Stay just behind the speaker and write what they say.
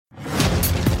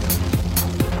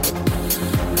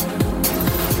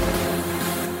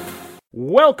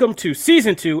Welcome to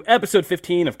Season 2, Episode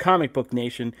 15 of Comic Book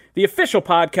Nation, the official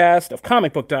podcast of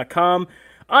comicbook.com.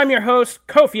 I'm your host,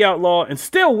 Kofi Outlaw, and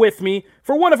still with me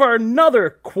for one of our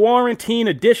another quarantine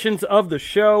editions of the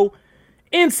show.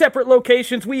 In separate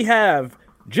locations, we have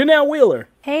Janelle Wheeler.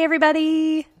 Hey,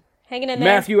 everybody. Hanging in there.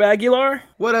 Matthew Aguilar.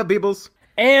 What up, peoples?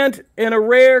 And in a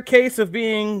rare case of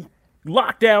being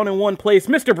locked down in one place,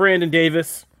 Mr. Brandon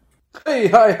Davis. Hey,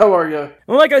 hi, how are you?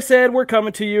 And like I said, we're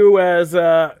coming to you as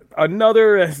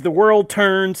as the world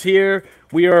turns here.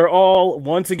 We are all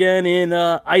once again in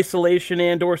isolation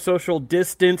and or social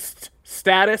distanced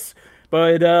status.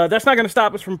 But that's not going to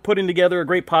stop us from putting together a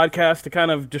great podcast to kind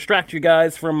of distract you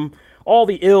guys from all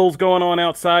the ills going on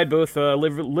outside, both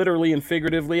literally and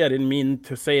figuratively. I didn't mean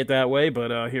to say it that way,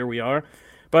 but here we are.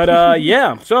 But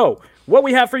yeah, so what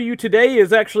we have for you today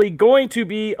is actually going to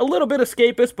be a little bit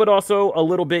escapist, but also a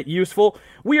little bit useful.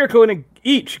 We are going to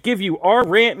each give you our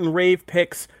rant and rave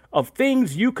picks of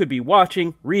things you could be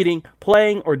watching, reading,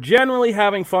 playing, or generally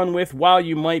having fun with while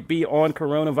you might be on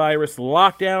coronavirus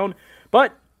lockdown.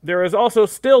 But there is also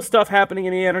still stuff happening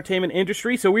in the entertainment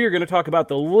industry, so we are going to talk about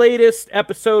the latest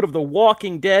episode of The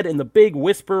Walking Dead and the Big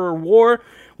Whisperer War.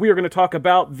 We are going to talk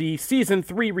about the Season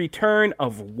 3 return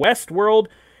of Westworld.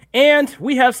 And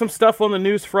we have some stuff on the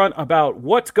news front about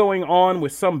what's going on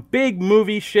with some big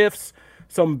movie shifts,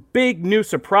 some big new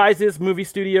surprises movie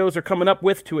studios are coming up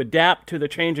with to adapt to the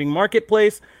changing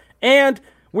marketplace. And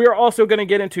we're also going to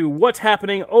get into what's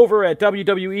happening over at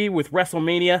WWE with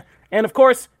WrestleMania. And of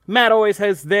course, Matt always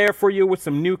has there for you with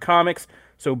some new comics.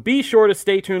 So be sure to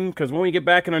stay tuned, because when we get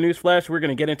back in our news flash, we're going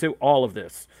to get into all of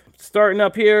this. Starting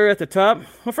up here at the top.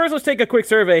 Well, first let's take a quick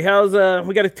survey.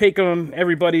 We got to take on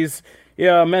everybody's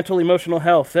mental, emotional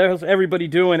health. How's everybody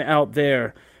doing out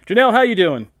there? Janelle, how you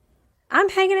doing? I'm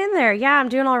hanging in there. Yeah, I'm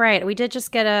doing all right. We did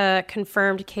just get a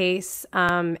confirmed case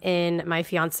in my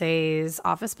fiance's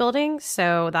office building.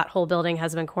 So that whole building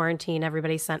has been quarantined.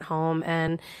 Everybody's sent home.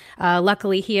 And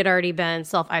luckily, he had already been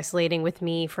self-isolating with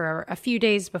me for a few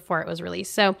days before it was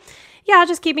released. So yeah,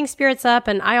 just keeping spirits up.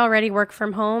 And I already work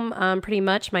from home pretty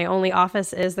much. My only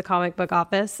office is the comic book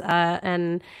office.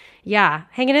 And yeah,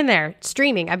 hanging in there,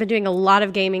 streaming. I've been doing a lot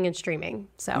of gaming and streaming.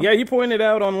 So yeah, you pointed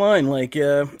out online, like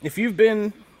if you've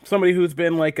been somebody who's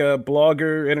been like a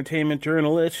blogger, entertainment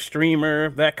journalist, streamer,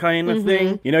 that kind of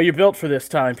thing, you know, you're built for this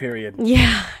time period.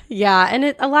 Yeah.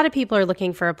 And a lot of people are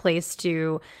looking for a place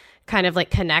to kind of like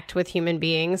connect with human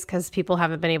beings because people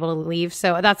haven't been able to leave.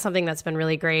 So that's something that's been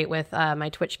really great with my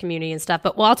Twitch community and stuff.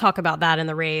 But I'll talk about that in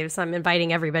the raves. I'm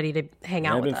inviting everybody to hang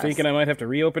out with us. I've been thinking I might have to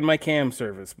reopen my cam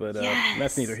service, but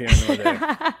that's neither here nor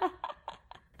there.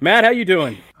 Matt, how you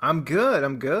doing? I'm good.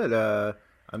 I'm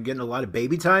getting a lot of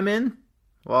baby time in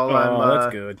while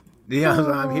that's good. Yeah,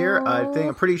 I'm here.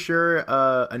 I'm pretty sure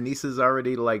Anissa's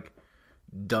already like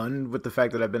done with the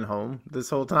fact that I've been home this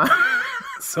whole time.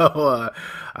 So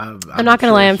I'm not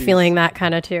gonna lie, I'm feeling that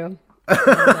kind of too.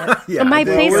 Yeah, my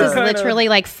place is literally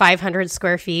like 500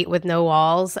 square feet with no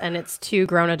walls, and it's two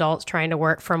grown adults trying to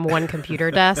work from one computer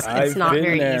desk. It's not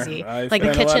very easy. Like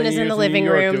the kitchen is in the living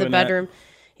room, the bedroom.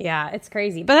 Yeah, it's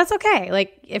crazy, but that's okay.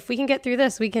 Like if we can get through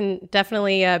this, we can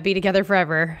definitely be together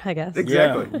forever, I guess.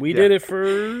 Exactly. Yeah, we did it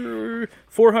for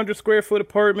 400 square foot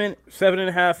apartment,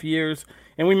 7.5 years.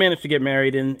 And we managed to get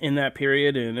married in that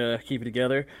period and keep it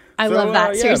together. I love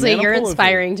that. Seriously, man, you're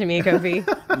inspiring to me, Kofi.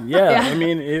 Yeah, I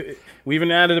mean, we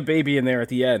even added a baby in there at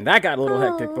the end. That got a little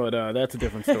hectic, but that's a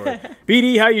different story.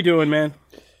 BD, how you doing, man?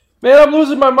 Man, I'm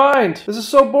losing my mind. This is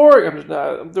so boring.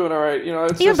 I'm doing all right. You know,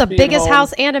 you have the biggest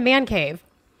house and a man cave.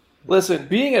 Listen,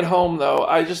 being at home, though,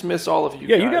 I just miss all of you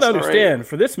guys. Yeah, you got to understand, right?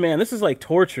 For this man, this is like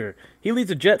torture. He leads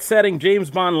a jet-setting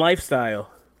James Bond lifestyle.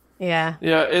 Yeah.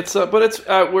 Yeah, it's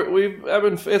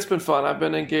it's been fun. I've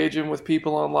been engaging with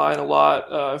people online a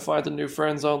lot, finding new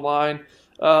friends online,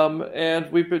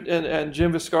 and we've been and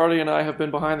Jim Viscardi and I have been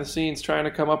behind the scenes trying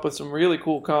to come up with some really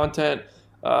cool content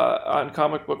on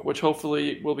comic book, which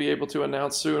hopefully we'll be able to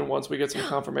announce soon once we get some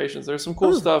confirmations. There's some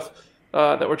cool stuff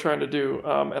that we're trying to do,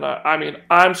 and I mean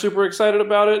I'm super excited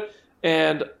about it,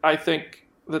 and I think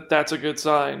that that's a good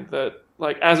sign that.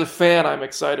 Like, as a fan, I'm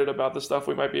excited about the stuff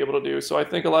we might be able to do. So I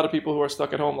think a lot of people who are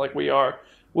stuck at home like we are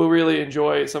will really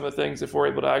enjoy some of the things if we're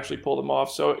able to actually pull them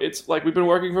off. So it's like we've been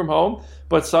working from home,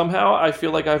 but somehow I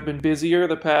feel like I've been busier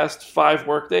the past 5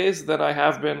 work days than I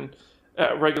have been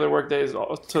regular work days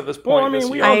to this point. Well, I mean,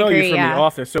 we all know you from yeah. The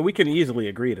Office, so we can easily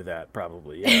agree to that,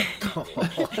 probably. Yeah.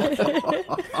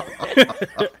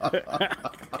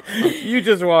 You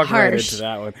just walked right into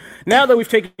that one. Now that we've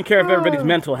taken care of everybody's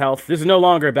mental health, this is no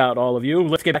longer about all of you.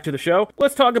 Let's get back to the show.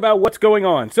 Let's talk about what's going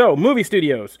on. So, movie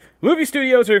studios. Movie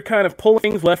studios are kind of pulling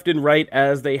things left and right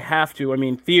as they have to. I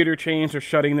mean, theater chains are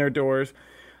shutting their doors.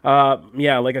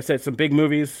 Yeah, like I said, some big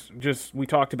movies we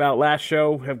talked about last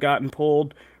show have gotten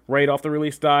pulled right off the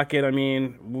release docket. I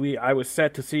mean, I was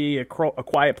set to see a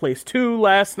Quiet Place 2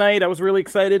 last night. I was really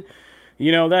excited.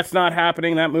 That's not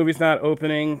happening. That movie's not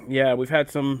opening. Yeah, we've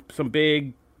had some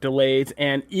big delays.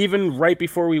 And even right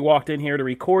before we walked in here to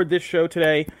record this show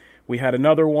today, we had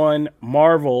another one.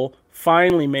 Marvel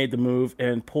finally made the move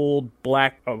and pulled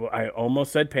I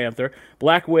almost said Panther,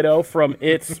 Black Widow from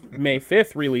its May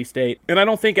 5th release date. And I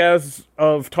don't think as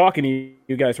of talking to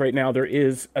you guys right now, there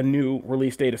is a new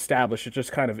release date established. It's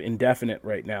just kind of indefinite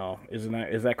right now. Is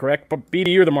that correct? But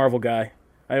BD, you're the Marvel guy.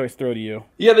 I always throw to you.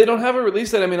 Yeah, they don't have a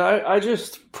release date. I mean, I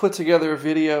just put together a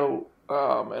video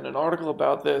and an article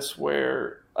about this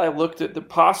where I looked at the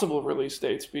possible release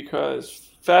dates because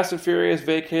Fast and Furious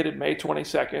vacated May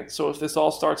 22nd. So if this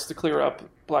all starts to clear up,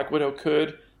 Black Widow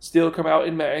could still come out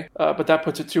in May. But that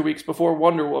puts it 2 weeks before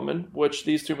Wonder Woman, which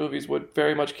these two movies would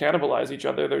very much cannibalize each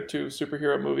other. They're two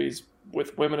superhero movies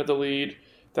with women at the lead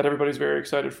that everybody's very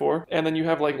excited for. And then you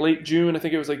have like late June. I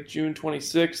think it was like June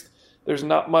 26th. There's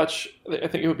not much. I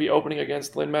think it would be opening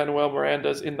against Lin-Manuel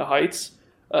Miranda's In the Heights.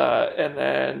 And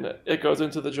then it goes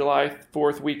into the July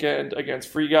 4th weekend against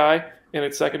Free Guy in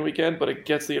its second weekend, but it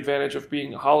gets the advantage of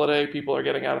being a holiday. People are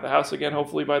getting out of the house again,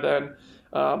 hopefully by then.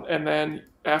 And then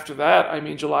after that, I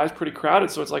mean, July is pretty crowded.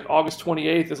 So it's like August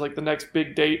 28th is like the next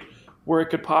big date where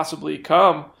it could possibly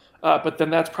come. But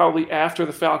then that's probably after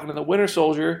The Falcon and the Winter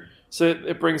Soldier. So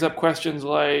it brings up questions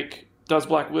like, does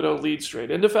Black Widow lead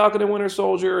straight into Falcon and Winter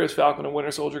Soldier? Is Falcon and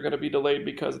Winter Soldier going to be delayed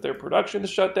because their production is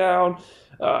shut down?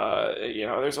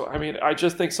 I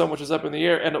just think so much is up in the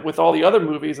air. And with all the other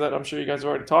movies that I'm sure you guys have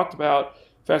already talked about,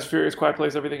 Fast and Furious, Quiet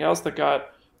Place, everything else that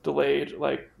got delayed,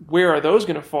 like, where are those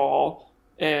going to fall?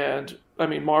 And, I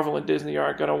mean, Marvel and Disney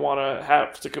aren't going to want to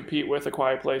have to compete with A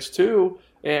Quiet Place 2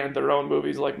 and their own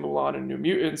movies like Mulan and New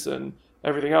Mutants and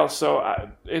everything else. So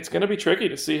it's going to be tricky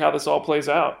to see how this all plays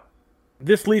out.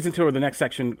 This leads into the next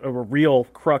section of a real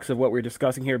crux of what we're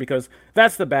discussing here, because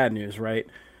that's the bad news, right?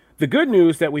 The good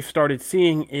news that we've started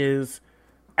seeing is,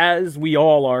 as we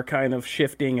all are kind of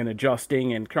shifting and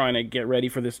adjusting and trying to get ready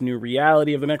for this new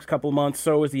reality of the next couple of months,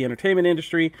 so is the entertainment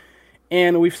industry.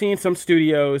 And we've seen some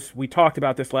studios, we talked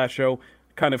about this last show,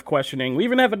 kind of questioning. We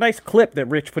even have a nice clip that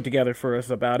Rich put together for us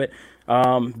about it,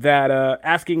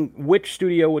 asking which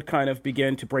studio would kind of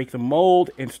begin to break the mold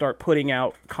and start putting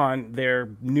out their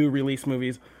new release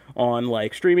movies on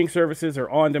like streaming services or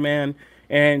on demand.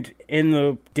 And in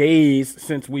the days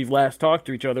since we've last talked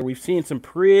to each other, we've seen some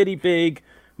pretty big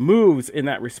moves in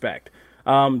that respect.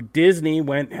 Disney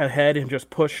went ahead and just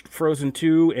pushed Frozen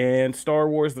 2 and Star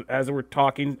Wars, as we're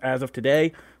talking as of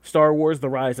today, Star Wars The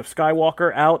Rise of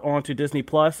Skywalker out onto Disney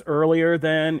Plus earlier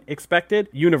than expected.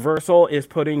 Universal is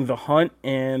putting The Hunt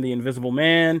and The Invisible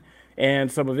Man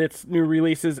and some of its new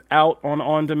releases out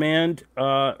on demand,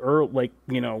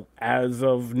 as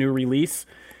of new release.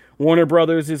 Warner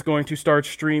Brothers is going to start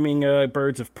streaming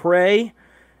Birds of Prey.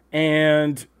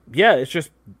 And yeah, it's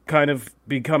just kind of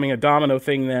becoming a domino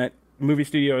thing that movie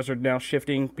studios are now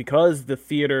shifting, because the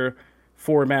theater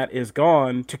format is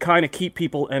gone, to kind of keep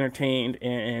people entertained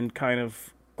and kind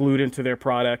of glued into their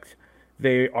product.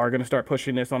 They are going to start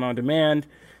pushing this on demand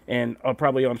and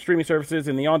probably on streaming services.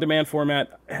 And the on-demand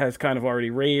format has kind of already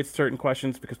raised certain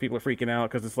questions because people are freaking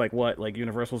out, because it's like, what, like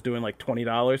Universal's doing like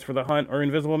 $20 for The Hunt or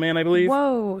Invisible Man, I believe.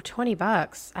 Whoa,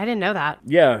 $20. I didn't know that.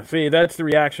 Yeah, see, that's the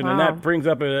reaction. Wow. And that brings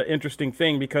up an interesting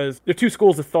thing, because there are two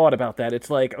schools of thought about that.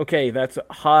 It's like, okay, that's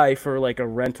high for like a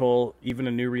rental, even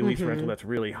a new release rental, that's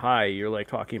really high. You're like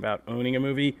talking about owning a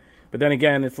movie. But then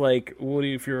again, it's like, what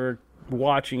if you're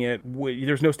watching it?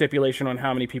 There's no stipulation on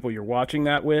how many people you're watching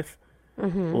that with.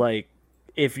 Like,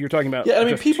 if you're talking about, yeah, I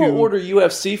mean, people order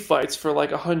UFC fights for like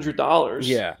 $100.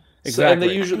 Yeah, exactly. So, and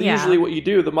they usually what you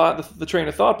do, the train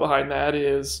of thought behind that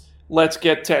is, let's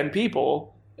get 10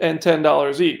 people and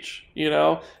 $10 each, you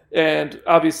know? And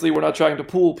obviously we're not trying to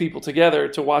pool people together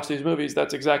to watch these movies.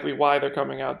 That's exactly why they're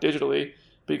coming out digitally,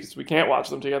 because we can't watch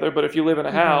them together. But if you live in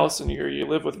a house and you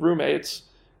live with roommates,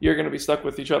 you're going to be stuck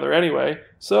with each other anyway.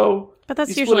 So, but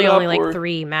that's usually only like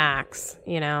 3 max.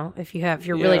 You know, if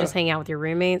you're really just hanging out with your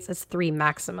roommates, it's 3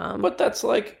 maximum. But that's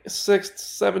like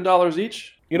 $6-7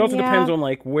 each. It also depends on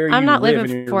like where you live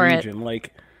in your region.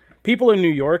 Like, people in New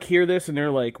York hear this and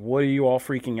they're like, what are you all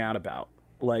freaking out about?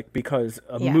 Like, because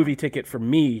a movie ticket for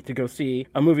me to go see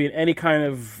a movie in any kind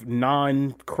of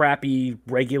non-crappy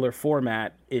regular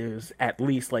format is at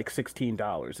least like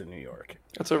 $16 in New York.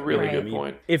 That's a really good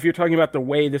point. If you're talking about the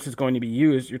way this is going to be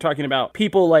used, you're talking about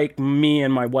people like me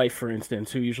and my wife, for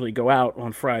instance, who usually go out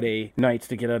on Friday nights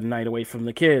to get a night away from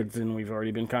the kids. And we've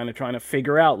already been kind of trying to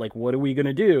figure out, like, what are we going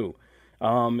to do?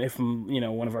 If,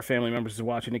 one of our family members is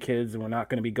watching the kids and we're not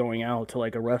going to be going out to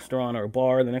like a restaurant or a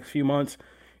bar the next few months.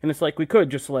 And it's like we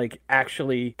could just like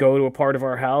actually go to a part of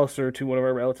our house or to one of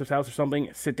our relatives' house or something,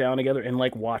 sit down together and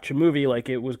like watch a movie like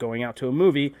it was going out to a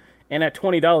movie. And at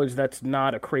 $20, that's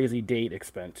not a crazy date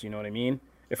expense. You know what I mean?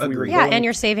 If we were and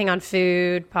you're saving on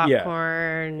food,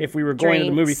 popcorn. If we were going to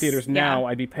the movie drinks. theaters now,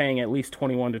 I'd be paying at least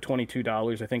 $21 to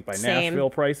 $22, I think, by Nashville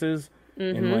prices.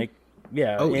 And like,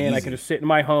 and easy. I could just sit in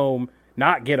my home,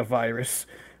 not get a virus,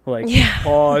 like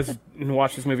pause and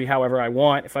watch this movie however I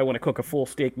want. If I want to cook a full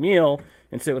steak meal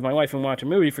and sit with my wife and watch a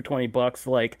movie for $20,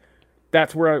 like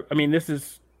that's where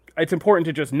it's important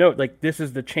to just note, like, this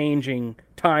is the changing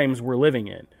times we're living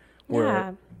in. Where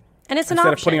and it's an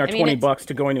instead option. of putting our $20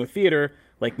 to going to a theater,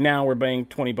 like now we're paying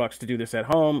 $20 to do this at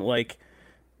home. Like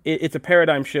it's a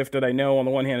paradigm shift that I know on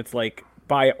the one hand, it's like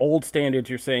by old standards,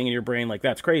 you're saying in your brain, like,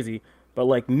 that's crazy. But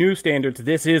like new standards,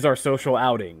 this is our social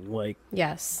outing. Like,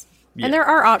 yes. Yeah. And there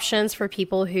are options for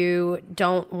people who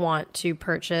don't want to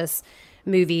purchase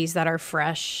movies that are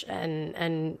fresh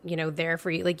and there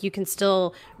for you. Like, you can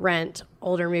still rent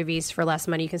older movies for less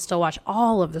money. You can still watch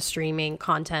all of the streaming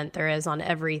content there is on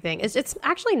everything. It's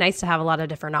actually nice to have a lot of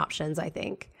different options, I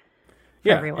think.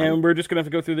 Everyone. And we're just gonna have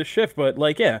to go through this shift, but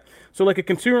like, so like a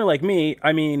consumer like me,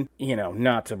 I mean,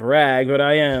 not to brag, but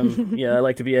I am, I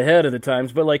like to be ahead of the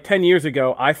times, but like 10 years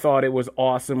ago, I thought it was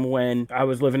awesome when I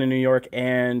was living in New York,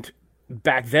 and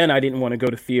back then I didn't want to go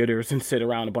to theaters and sit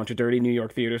around a bunch of dirty New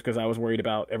York theaters because I was worried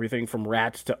about everything from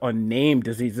rats to unnamed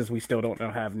diseases we still don't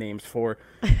have names for,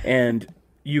 and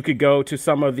you could go to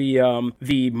some of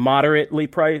the moderately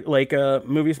priced, like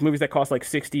movies that cost like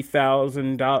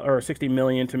 $60,000 or $60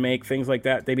 million to make, things like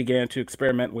that. They began to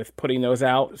experiment with putting those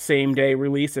out same day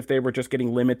release if they were just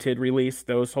getting limited release.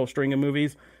 Those whole string of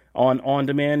movies on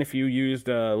demand. If you used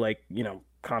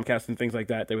Comcast and things like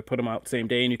that, they would put them out same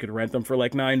day and you could rent them for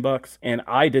like $9. And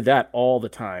I did that all the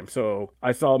time. So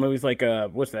I saw movies like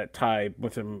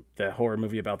that horror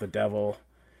movie about the devil.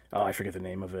 Oh, I forget the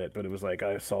name of it, but it was like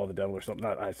I Saw the Devil or something.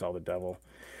 Not I Saw the Devil.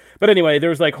 But anyway, there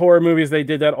was like horror movies. They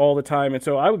did that all the time. And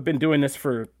so I've been doing this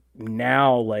for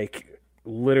now like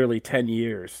literally 10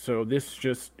 years. So this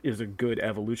just is a good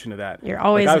evolution of that. You're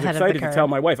always I was ahead of the excited to curve. tell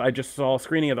my wife, I just saw a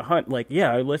screening of The Hunt. Like,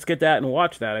 let's get that and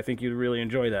watch that. I think you'd really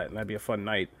enjoy that. And that'd be a fun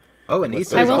night. Oh, and I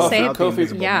will say,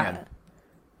 Kofi's yeah.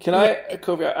 Can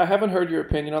Kofi, I haven't heard your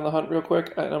opinion on The Hunt real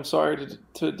quick, and I'm sorry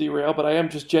to derail, but I am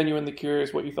just genuinely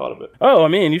curious what you thought of it. Oh, I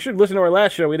mean, you should listen to our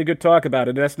last show. We had a good talk about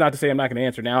it. That's not to say I'm not going to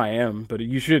answer now. I am, but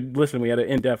you should listen. We had an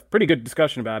in-depth, pretty good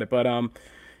discussion about it.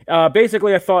 But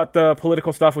basically, I thought the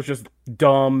political stuff was just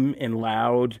dumb and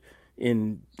loud,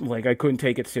 and like I couldn't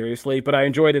take it seriously. But I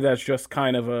enjoyed it as just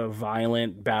kind of a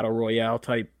violent battle royale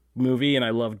type movie, and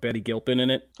I loved Betty Gilpin in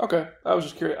it. Okay, I was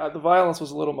just curious. The violence was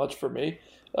a little much for me.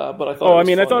 But I thought.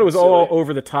 I thought it was all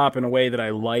over the top in a way that I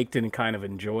liked and kind of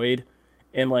enjoyed.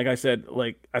 And like I said,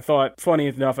 like I thought, funny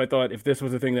enough, I thought if this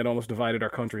was a thing that almost divided our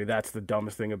country, that's the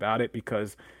dumbest thing about it,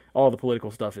 because all the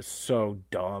political stuff is so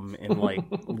dumb and like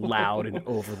loud and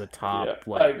over the top. Yeah,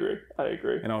 like, I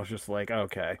agree. And I was just like,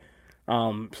 okay.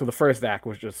 So the first act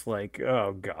was just like,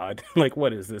 oh God, like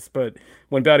what is this? But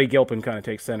when Betty Gilpin kind of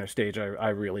takes center stage, I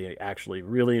really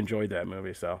enjoyed that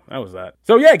movie. So that was that.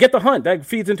 So yeah, get The Hunt. That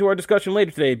feeds into our discussion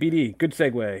later today. BD, good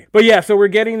segue. But yeah, so we're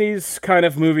getting these kind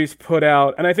of movies put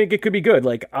out, and I think it could be good.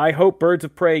 Like I hope Birds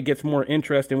of Prey gets more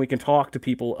interest, and we can talk to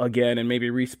people again, and maybe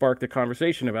re-spark the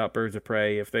conversation about Birds of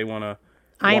Prey if they want to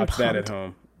watch that at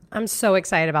home. I'm so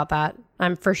excited about that.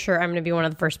 I'm going to be one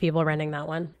of the first people renting that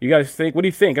one. You guys think? What do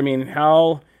you think? I mean,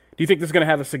 how do you think this is going to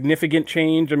have a significant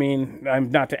change? I mean,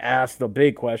 I'm not to ask the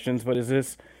big questions, but is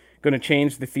this going to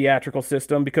change the theatrical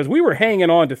system? Because we were hanging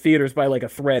on to theaters by like a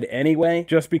thread anyway,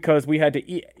 just because we had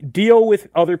to deal with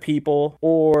other people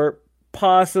or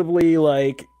possibly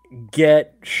like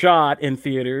get shot in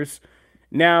theaters.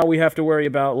 Now we have to worry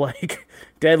about like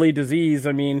deadly disease.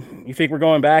 I mean, you think we're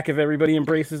going back if everybody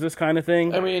embraces this kind of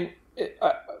thing? I mean,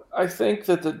 I think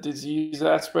that the disease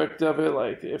aspect of it,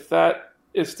 like if that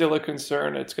is still a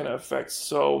concern, it's going to affect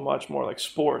so much more like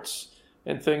sports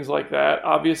and things like that.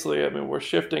 Obviously, I mean, we're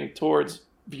shifting towards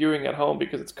viewing at home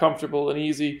because it's comfortable and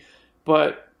easy,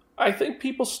 but I think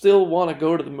people still want to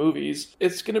go to the movies.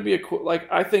 It's going to be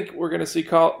I think we're going to see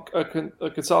a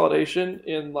consolidation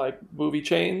in like movie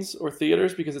chains or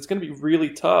theaters, because it's going to be really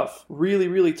tough, really,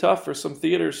 really tough for some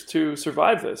theaters to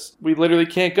survive this. We literally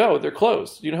can't go. They're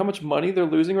closed. You know how much money they're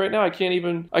losing right now? I can't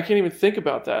even think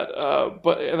about that.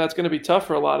 And that's going to be tough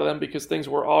for a lot of them, because things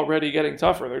were already getting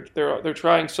tougher. They're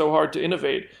trying so hard to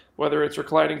innovate, whether it's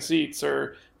reclining seats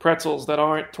or pretzels that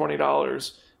aren't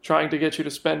 $20, trying to get you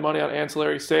to spend money on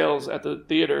ancillary sales at the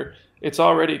theater. It's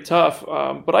already tough,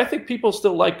 but I think people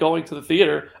still like going to the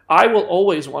theater. I will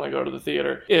always want to go to the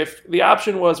theater. If the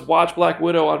option was watch Black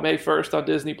Widow on May 1st on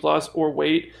Disney Plus, or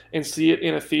wait and see it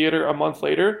in a theater a month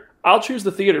later, I'll choose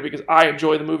the theater, because I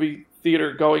enjoy the movie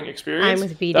theater going experience. I'm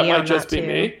with BD that might on just that be too.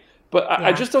 me. But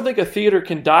I just don't think a theater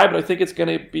can die, but I think it's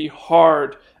going to be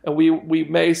hard. And we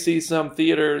may see some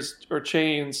theaters or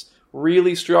chains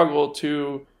really struggle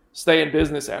to stay in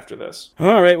business after this.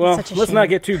 All right, well, Such a let's shame. not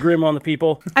get too grim on the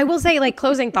people. I will say, like,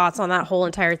 closing thoughts on that whole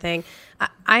entire thing.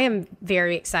 I am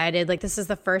very excited. Like, this is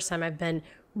the first time I've been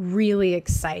really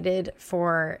excited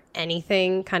for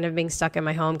anything kind of being stuck in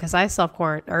my home, because I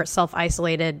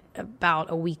self-isolated about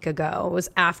a week ago. It was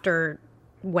after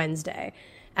Wednesday.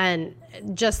 And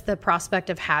just the prospect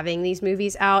of having these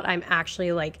movies out, I'm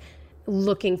actually like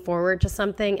looking forward to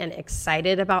something and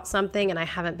excited about something, and I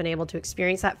haven't been able to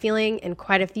experience that feeling in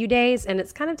quite a few days, and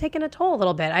it's kind of taken a toll a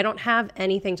little bit. I don't have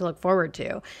anything to look forward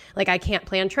to. Like, I can't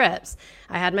plan trips.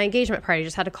 I had my engagement party,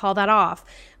 just had to call that off.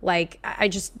 Like,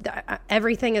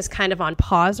 everything is kind of on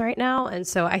pause right now, and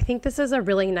so I think this is a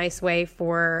really nice way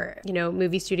for,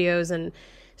 movie studios and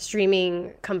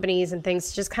streaming companies and things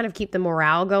to just kind of keep the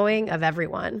morale going of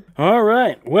everyone. All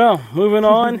right, well, moving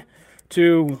on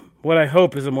to what I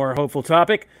hope is a more hopeful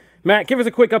topic. Matt, give us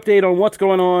a quick update on what's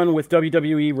going on with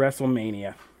WWE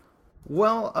WrestleMania.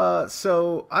 Well,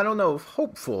 so I don't know if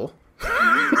hopeful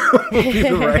would be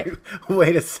the right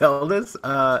way to sell this.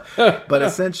 But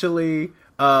essentially,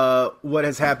 what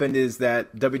has happened is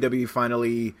that WWE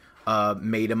finally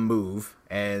made a move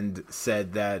and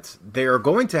said that they are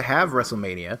going to have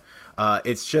WrestleMania.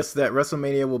 It's just that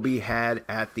WrestleMania will be had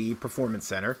at the Performance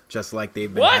Center, just like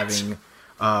they've been having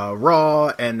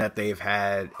Raw, and that they've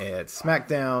had at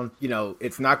SmackDown.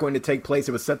 It's not going to take place.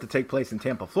 It was set to take place in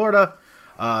Tampa, Florida.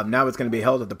 Now it's going to be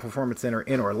held at the Performance Center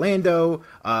in Orlando.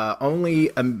 Only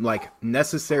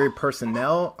necessary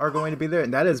personnel are going to be there,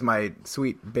 and that is my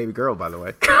sweet baby girl, by the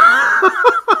way.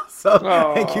 So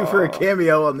thank you for a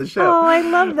cameo on the show. Oh, I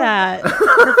love that.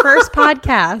 Her first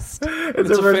podcast. It's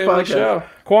her first podcast. Show.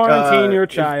 Quarantine your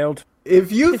child.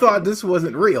 If you thought this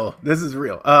wasn't real, this is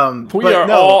real. We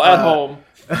are all at home.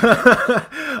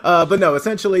 But no,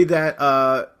 essentially that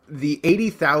the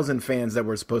 80,000 fans that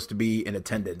were supposed to be in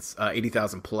attendance,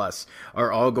 80,000 plus,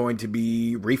 are all going to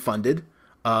be refunded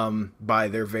by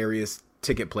their various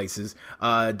ticket places.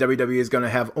 WWE is going to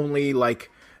have only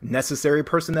necessary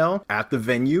personnel at the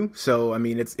venue. So, I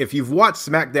mean, if you've watched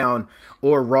SmackDown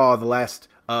or Raw the last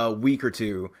week or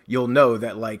two, you'll know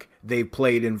that they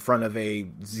played in front of a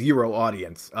zero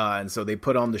audience, and so they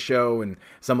put on the show, and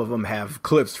some of them have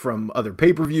clips from other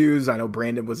pay-per-views. I know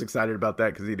Brandon was excited about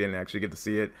that because he didn't actually get to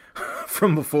see it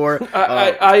from before.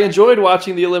 I enjoyed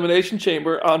watching the Elimination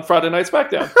Chamber on Friday Night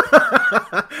SmackDown.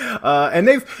 And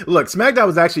SmackDown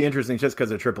was actually interesting just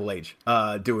because of Triple H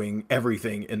doing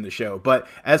everything in the show. But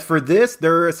as for this,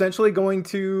 they're essentially going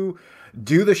to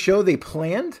do the show they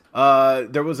planned.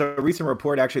 There was a recent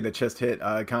report actually that just hit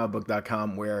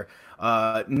comicbook.com where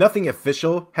nothing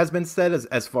official has been said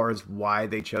as far as why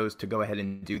they chose to go ahead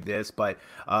and do this. But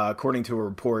according to a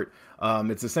report,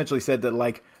 it's essentially said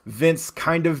that Vince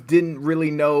kind of didn't really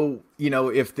know,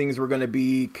 if things were going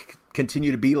to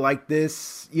continue to be like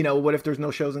this. What if there's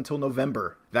no shows until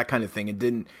November? That kind of thing. And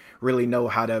didn't really know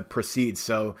how to proceed.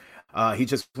 So he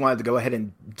just wanted to go ahead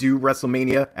and do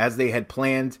WrestleMania as they had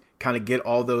planned, kind of get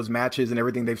all those matches and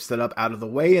everything they've set up out of the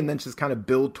way, and then just kind of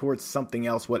build towards something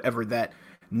else, whatever that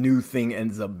new thing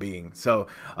ends up being. So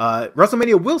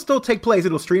WrestleMania will still take place.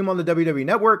 It'll stream on the WWE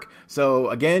Network. So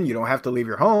again, you don't have to leave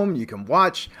your home. You can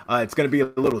watch. It's going to be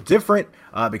a little different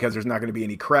because there's not going to be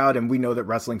any crowd, and we know that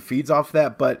wrestling feeds off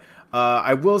that. But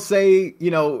I will say,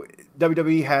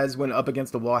 WWE has, when up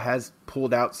against the wall, has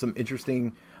pulled out some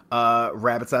interesting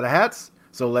rabbits out of hats.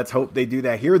 So let's hope they do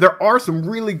that here. There are some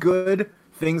really good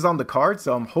things on the card,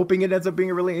 so I'm hoping it ends up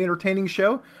being a really entertaining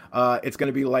show. It's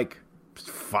going to be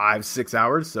 5-6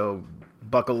 hours, so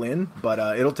buckle in.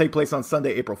 But it'll take place on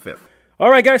Sunday, April 5th. All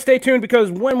right, guys, stay tuned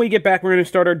because when we get back, we're going to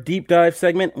start our deep dive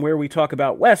segment where we talk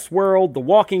about Westworld, The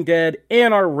Walking Dead,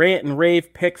 and our rant and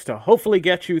rave picks to hopefully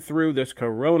get you through this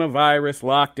coronavirus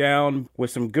lockdown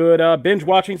with some good binge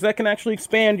watchings that can actually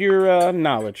expand your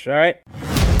knowledge. All right.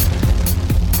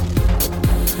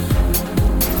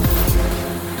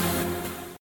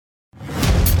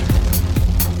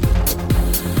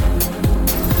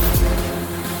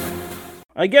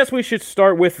 I guess we should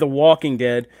start with The Walking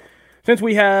Dead, since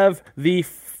we have the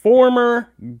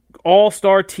former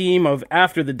all-star team of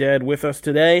After the Dead with us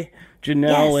today,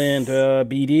 Janelle and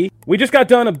BD. We just got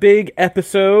done a big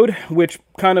episode, which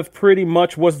kind of pretty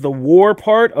much was the war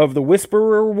part of the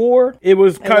Whisperer War. It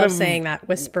was kind of saying that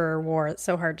Whisperer War. It's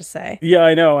so hard to say. Yeah,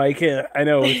 I know. I can't. I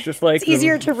know. It's just like it's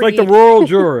easier to read. Like the rural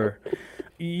juror.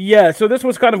 Yeah, so this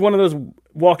was kind of one of those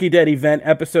Walking Dead event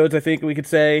episodes, I think we could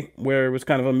say, where it was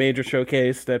kind of a major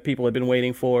showcase that people had been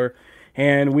waiting for.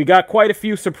 And we got quite a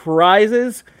few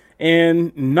surprises,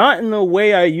 and not in the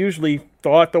way I usually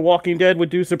thought The Walking Dead would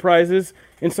do surprises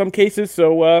in some cases.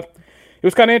 So it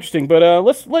was kind of interesting. But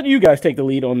let's let you guys take the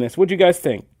lead on this. What do you guys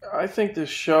think? I think this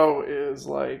show is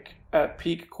like at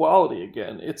peak quality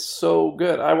again. It's so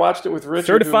good. I watched it with Richard.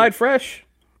 Certified fresh.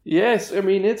 Yes, I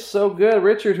mean, it's so good.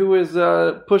 Richard, who is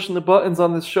pushing the buttons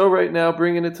on this show right now,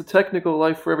 bringing it to technical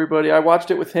life for everybody. I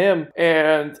watched it with him,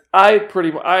 and I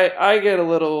get a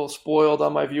little spoiled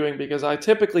on my viewing because I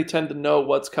typically tend to know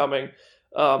what's coming.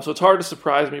 So it's hard to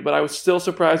surprise me, but I was still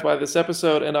surprised by this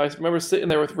episode, and I remember sitting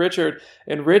there with Richard,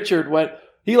 and Richard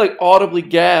he like audibly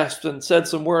gasped and said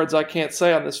some words I can't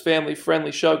say on this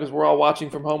family-friendly show because we're all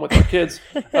watching from home with our kids.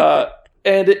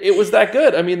 And it was that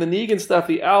good. I mean, the Negan stuff,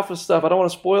 the Alpha stuff, I don't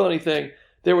want to spoil anything.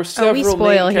 There were several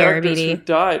main characters who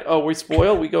died. Oh, we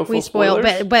spoil? We go full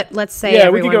spoilers? But let's say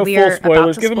everyone, we could go full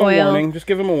spoilers. Give them a warning. Just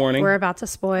give them a warning. We're about to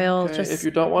spoil. Okay. Just, if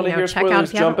you don't want to hear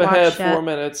spoilers, jump ahead 4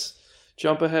 minutes.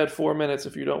 Jump ahead 4 minutes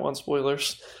if you don't want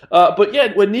spoilers. But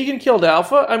yeah, when Negan killed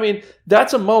Alpha, I mean,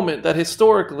 that's a moment that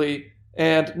historically...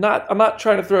 And I'm not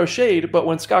trying to throw shade, but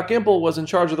when Scott Gimple was in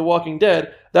charge of The Walking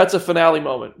Dead, that's a finale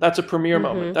moment. That's a premiere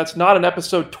moment. That's not an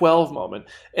episode 12 moment.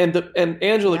 And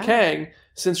Angela Kang,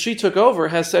 since she took over,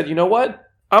 has said, you know what?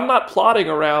 I'm not plotting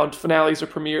around finales or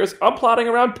premieres. I'm plotting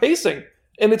around pacing.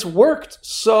 And it's worked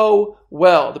so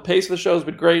well. The pace of the show has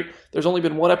been great. There's only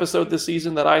been one episode this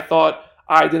season that I thought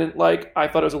I didn't like. I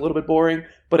thought it was a little bit boring,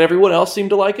 but everyone else seemed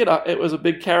to like it. It was a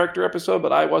big character episode,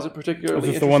 but I wasn't particularly interested.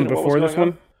 Was this the one before this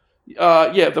one?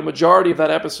 Yeah, the majority of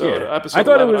that episode. Yeah. I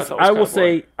thought 11, it was. I will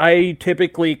say, I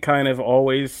typically kind of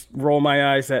always roll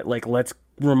my eyes at like, let's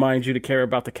remind you to care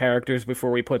about the characters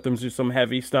before we put them through some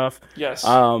heavy stuff. Yes.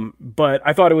 But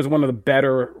I thought it was one of the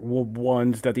better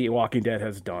ones that The Walking Dead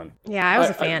has done. Yeah, I was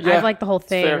a fan. I've liked the whole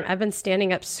thing. I've been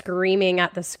standing up screaming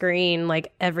at the screen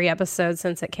like every episode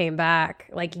since it came back,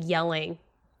 like yelling,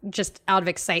 just out of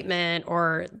excitement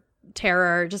or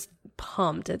terror, just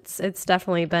pumped. It's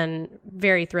definitely been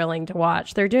very thrilling to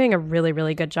watch. They're doing a really,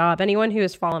 really good job. Anyone who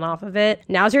has fallen off of it,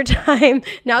 now's your time.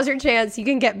 Now's your chance. You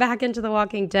can get back into The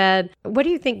Walking Dead. What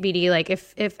do you think, BD? Like,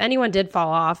 if anyone did fall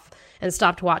off and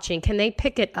stopped watching, can they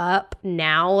pick it up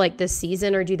now, like this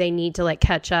season, or do they need to like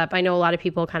catch up? I know a lot of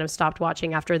people kind of stopped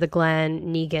watching after the Glenn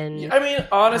Negan. I mean,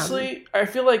 honestly, I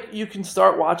feel like you can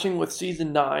start watching with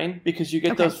season 9 because you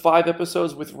get those 5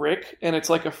 episodes with Rick, and it's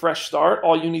like a fresh start.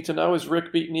 All you need to know is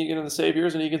Rick beat Negan and the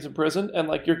Saviors, and Negan's in prison, and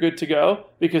like you're good to go.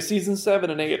 Because season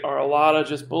 7 and 8 are a lot of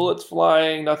just bullets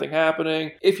flying, nothing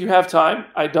happening. If you have time,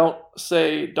 I don't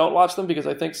say don't watch them because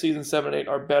I think season 7 and 8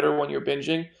 are better when you're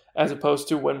binging, as opposed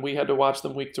to when we had to watch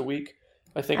them week to week.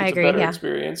 I think it's a better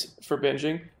experience for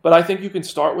binging. But I think you can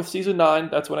start with season 9.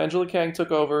 That's when Angela Kang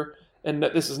took over. And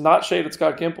this is not shade at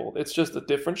Scott Gimple. It's just a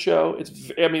different show.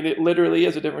 It literally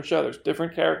is a different show. There's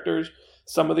different characters.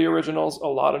 Some of the originals, a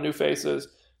lot of new faces.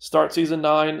 Start season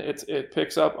 9. It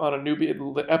picks up on a new...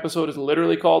 The episode is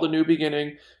literally called A New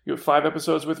Beginning. You have 5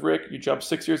 episodes with Rick. You jump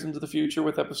 6 years into the future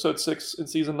with episode 6 in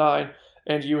season 9.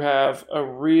 And you have a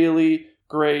really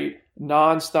great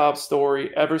non-stop story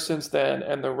ever since then.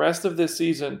 And the rest of this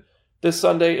season, this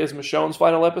Sunday is Michonne's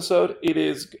final episode. It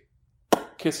is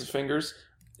kiss his fingers.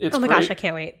 It's my great. gosh, I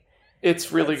can't wait.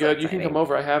 It's really good. So you can come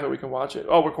over. I have it. We can watch it.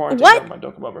 Oh, we're quarantined. What? Never mind.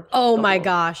 Don't come over. Oh my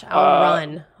gosh. I'll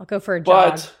run. I'll go for a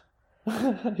jog.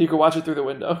 But you can watch it through the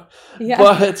window. Yeah.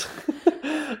 But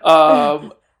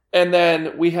and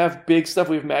then we have big stuff.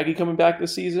 We have Maggie coming back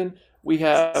this season. We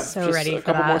have a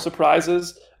couple more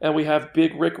surprises. and we have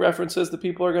big Rick references that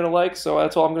people are going to like. So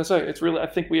that's all I'm going to say. I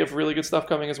think we have really good stuff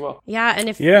coming as well. Yeah, and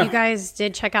if you guys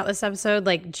did check out this episode,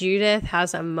 like Judith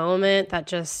has a moment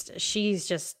that she's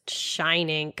just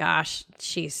shining. Gosh,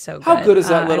 she's so good. How good is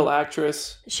that little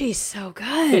actress? She's so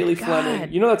good. Haley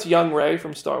Fleming. You know that's young Rey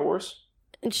from Star Wars?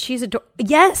 And she's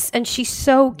yes, and she's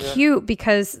so cute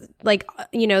because, like,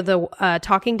 you know, the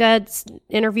Talking Dead's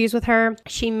interviews with her,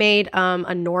 she made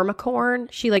a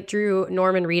Normicorn. She like drew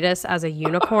Norman Reedus as a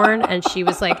unicorn, and she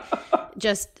was like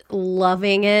just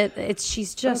loving it.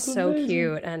 She's just so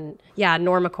cute, and yeah,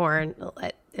 Normicorn.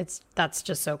 That's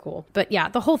just so cool. But yeah,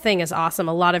 the whole thing is awesome.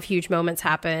 A lot of huge moments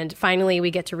happened. Finally,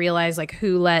 we get to realize like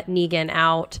who let Negan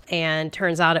out, and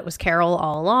turns out it was Carol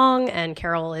all along, and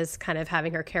Carol is kind of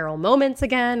having her Carol moments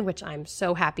again, which I'm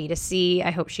so happy to see.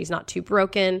 I hope she's not too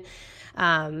broken.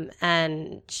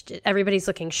 And everybody's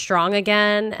looking strong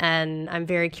again, and I'm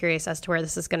very curious as to where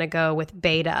this is going to go with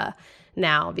Beta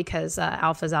now, because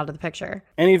Alpha's out of the picture.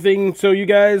 Anything, so you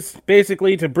guys,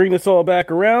 basically to bring this all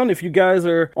back around, if you guys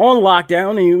are on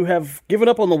lockdown and you have given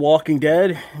up on The Walking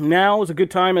Dead, now is a good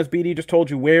time, as BD just told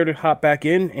you, where to hop back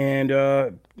in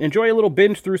and enjoy a little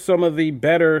binge through some of the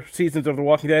better seasons of The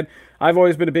Walking Dead. I've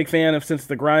always been a big fan of, since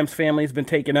the Grimes family has been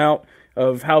taken out,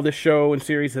 of how this show and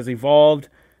series has evolved,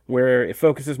 where it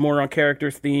focuses more on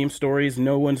characters, themes, stories.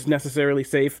 No one's necessarily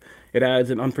safe. It adds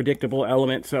an unpredictable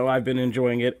element, so I've been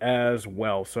enjoying it as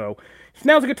well. So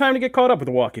now's a good time to get caught up with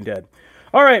The Walking Dead.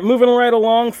 All right, moving right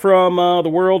along from the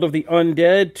world of the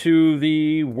undead to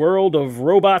the world of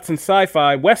robots and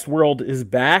sci-fi. Westworld is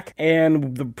back,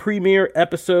 and the premiere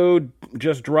episode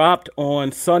just dropped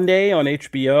on Sunday on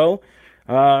HBO.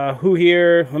 Who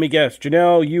here? Let me guess.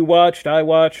 Janelle, you watched, I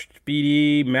watched,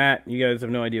 BD, Matt, you guys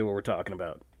have no idea what we're talking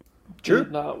about. Sure.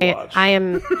 Did not watch. I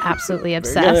am absolutely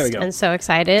obsessed and so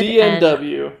excited.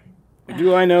 DNW.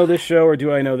 Do I know this show or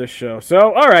do I know this show?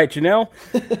 So, all right, Janelle,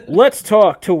 let's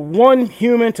talk to one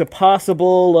human to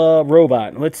possible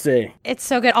robot. Let's see. It's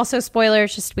so good. Also,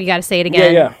 spoilers, just we got to say it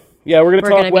again. Yeah, we're going to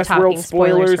talk gonna be Westworld talking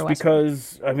spoilers for Westworld.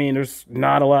 because, I mean, there's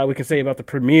not a lot we can say about the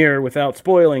premiere without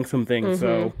spoiling some things,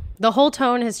 so... The whole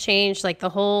tone has changed. Like, the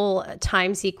whole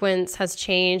time sequence has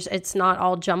changed. It's not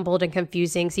all jumbled and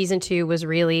confusing. Season 2 was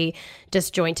really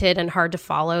disjointed and hard to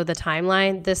follow the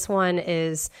timeline. This one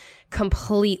is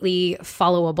completely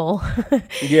followable.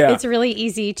 Yeah. It's really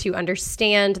easy to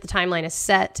understand. The timeline is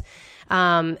set.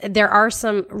 There are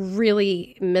some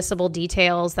really missable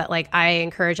details that, like, I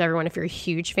encourage everyone, if you're a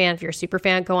huge fan, if you're a super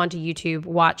fan, go onto YouTube,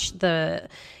 watch the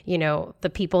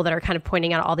people that are kind of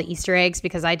pointing out all the Easter eggs,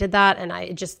 because I did that and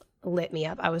it just lit me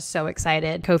up. I was so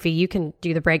excited. Kofi, you can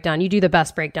do the breakdown. You do the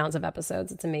best breakdowns of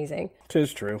episodes. It's amazing.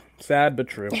 'Tis true. Sad, but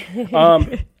true.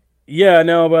 Yeah,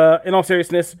 no, but in all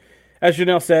seriousness, as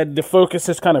Janelle said, the focus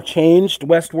has kind of changed.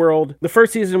 Westworld, the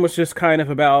first season was just kind of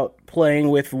about playing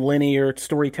with linear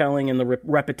storytelling and the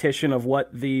repetition of what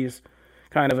these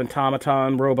kind of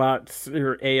automaton robots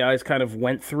or AIs kind of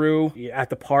went through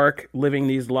at the park, living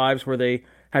these lives where they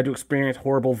had to experience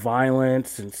horrible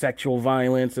violence and sexual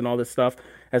violence and all this stuff,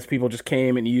 as people just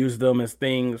came and used them as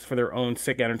things for their own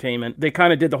sick entertainment. They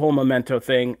kind of did the whole Memento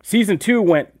thing. Season 2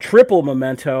 went triple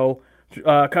Memento,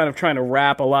 kind of trying to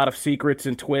wrap a lot of secrets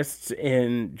and twists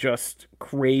in just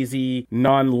crazy,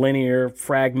 non-linear,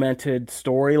 fragmented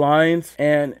storylines.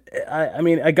 And I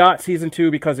mean, I got season 2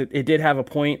 because it did have a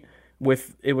point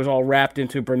with, it was all wrapped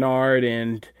into Bernard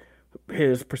and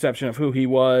his perception of who he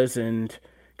was and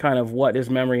kind of what his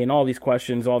memory and all these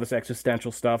questions, all this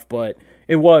existential stuff. But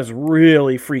it was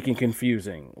really freaking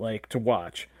confusing, like, to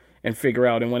watch and figure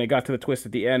out. And when it got to the twist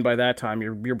at the end, by that time,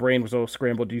 your brain was all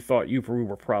scrambled. You thought you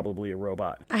were probably a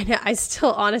robot. I know. I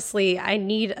still, honestly, I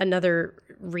need another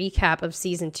recap of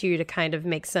season 2 to kind of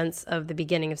make sense of the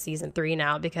beginning of season 3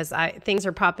 now, because things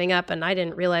are popping up and I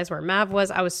didn't realize where Mav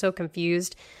was. I was so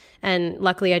confused. And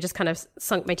luckily, I just kind of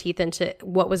sunk my teeth into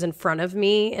what was in front of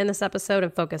me in this episode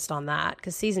and focused on that,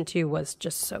 because season 2 was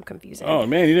just so confusing. Oh,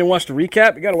 man, you didn't watch the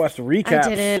recap? You got to watch the recap. I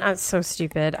didn't. I'm so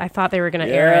stupid. I thought they were going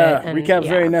to air it. And, recap's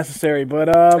very necessary.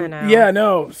 But, I know. yeah,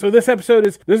 no. So this episode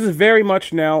this is very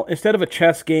much now, instead of a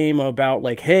chess game about,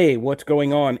 like, hey, what's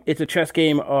going on, it's a chess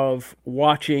game of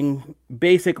watching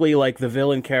basically, like, the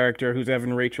villain character, who's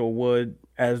Evan Rachel Wood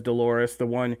as Dolores, the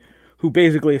one who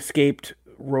basically escaped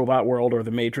robot world or the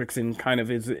Matrix and kind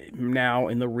of is now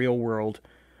in the real world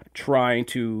trying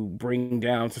to bring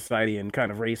down society and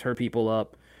kind of raise her people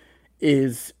up,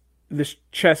 is this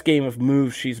chess game of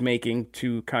moves she's making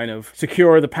to kind of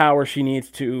secure the power she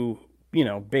needs to,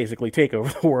 basically take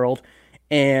over the world.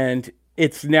 And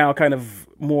it's now kind of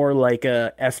more like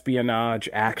a espionage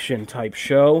action type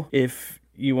show, if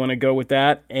you want to go with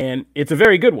that. And it's a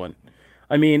very good one.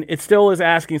 I mean, it still is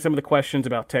asking some of the questions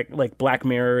about tech, like Black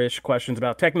Mirror-ish questions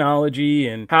about technology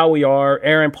and how we are.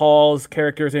 Aaron Paul's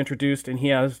character is introduced, and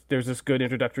there's this good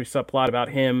introductory subplot about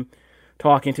him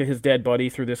talking to his dead buddy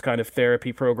through this kind of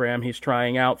therapy program he's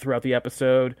trying out throughout the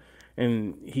episode.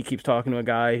 And he keeps talking to a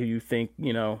guy who you think,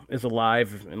 is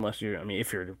alive,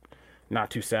 if you're not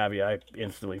too savvy. I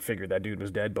instantly figured that dude was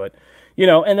dead, but,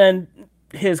 and then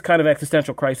his kind of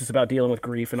existential crisis about dealing with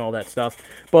grief and all that stuff.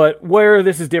 But where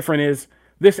this is different is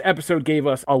this episode gave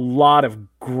us a lot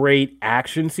of great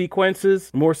action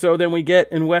sequences, more so than we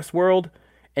get in Westworld.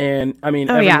 And, Evan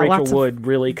Rachel Wood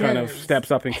really kind of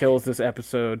steps up and kills this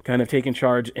episode, kind of taking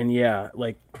charge. And,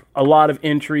 a lot of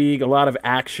intrigue, a lot of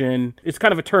action. It's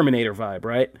kind of a Terminator vibe,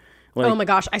 right? Oh, my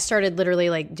gosh. I started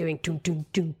literally, doing doom, doom,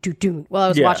 doom, doom, doom. While I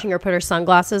was watching her put her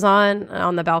sunglasses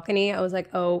on the balcony, I was like,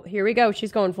 oh, here we go.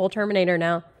 She's going full Terminator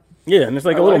now. Yeah, and there's a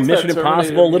little Mission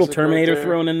Impossible, little Terminator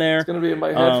thrown in there. It's going to be in my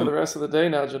head for the rest of the day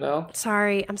now, Janelle.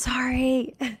 I'm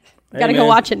sorry. Gotta go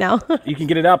watch it now. You can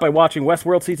get it out by watching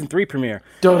Westworld Season 3 premiere.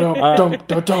 But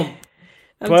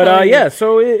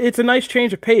so it's a nice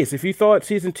change of pace. If you thought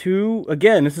Season 2,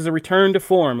 again, this is a return to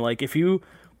form. Like, if you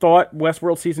thought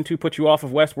Westworld Season 2 put you off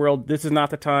of Westworld, this is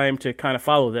not the time to kind of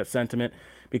follow that sentiment,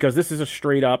 because this is a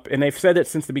straight up, and they've said it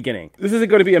since the beginning, this isn't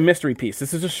going to be a mystery piece.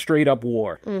 This is a straight up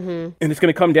war. And it's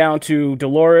going to come down to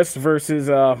Dolores versus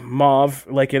Mauve,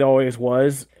 like it always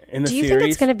was. Do you think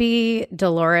it's going to be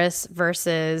Dolores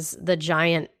versus the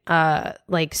giant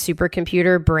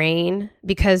supercomputer brain?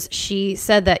 Because she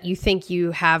said that you think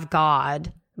you have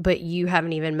God, but you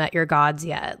haven't even met your gods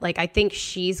yet. I think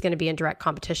she's going to be in direct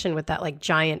competition with that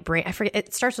giant brain. I forget,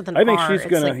 it starts with an R. I think she's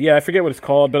going to, I forget what it's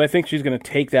called, but I think she's going to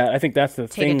take that. I think that's the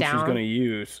thing she's going to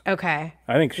use. Okay.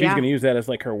 I think she's going to use that as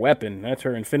her weapon. That's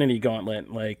her Infinity Gauntlet.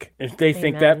 If they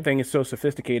think that thing is so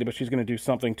sophisticated, but she's going to do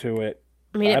something to it.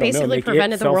 It basically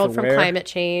prevented the world from climate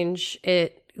change.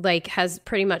 It has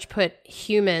pretty much put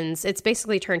humans, it's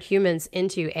basically turned humans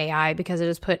into AI, because it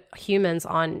has put humans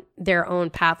on their own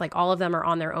path. All of them are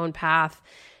on their own path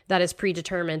that is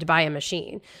predetermined by a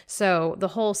machine. So the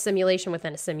whole simulation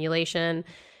within a simulation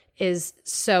is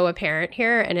so apparent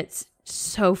here, and it's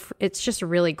just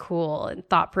really cool and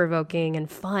thought-provoking and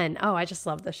fun. Oh, I just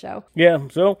love the show. Yeah,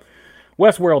 so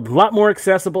Westworld, a lot more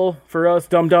accessible for us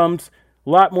dum-dums. A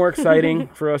lot more exciting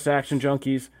for us action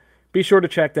junkies. Be sure to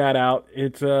check that out.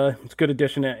 It's a good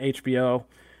addition to HBO.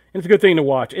 And it's a good thing to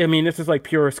watch. This is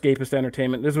pure escapist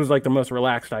entertainment. This was the most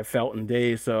relaxed I've felt in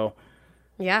days. So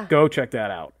yeah, go check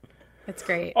that out. It's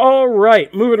great. All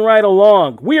right, moving right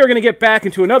along. We are going to get back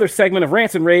into another segment of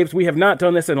Rants and Raves. We have not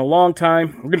done this in a long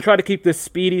time. We're going to try to keep this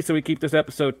speedy so we keep this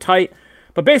episode tight.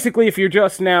 But basically, if you're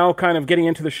just now kind of getting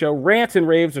into the show, Rants and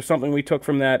Raves are something we took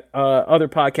from that other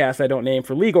podcast I don't name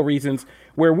for legal reasons,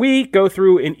 where we go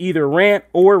through and either rant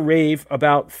or rave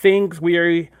about things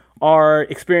we are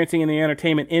experiencing in the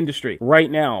entertainment industry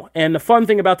right now. And the fun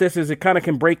thing about this is it kind of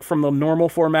can break from the normal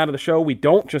format of the show. We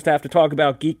don't just have to talk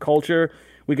about geek culture.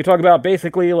 We could talk about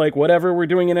basically whatever we're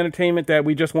doing in entertainment that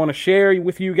we just want to share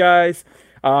with you guys.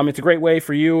 It's a great way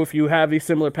for you, if you have these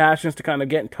similar passions, to kind of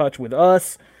get in touch with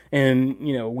us. And,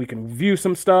 we can review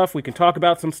some stuff. We can talk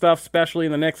about some stuff, especially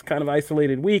in the next kind of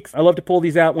isolated weeks. I love to pull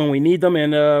these out when we need them,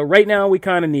 and right now we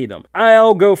kind of need them.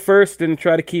 I'll go first and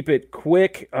try to keep it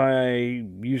quick. I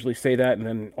usually say that and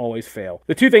then always fail.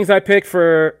 The two things I picked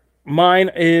for mine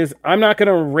is I'm not going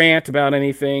to rant about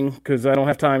anything because I don't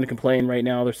have time to complain right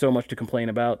now. There's so much to complain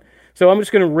about. So I'm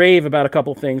just going to rave about a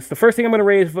couple things. The first thing I'm going to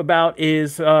rave about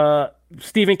is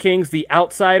Stephen King's The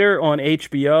Outsider on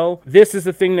HBO. This is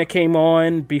the thing that came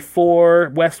on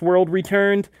before Westworld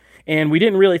returned, and we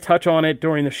didn't really touch on it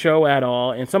during the show at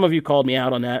all. And some of you called me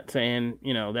out on that, saying,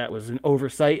 that was an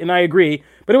oversight, and I agree.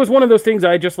 But it was one of those things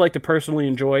I just like to personally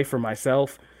enjoy for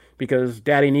myself, because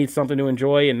daddy needs something to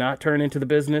enjoy and not turn into the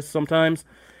business sometimes.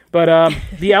 But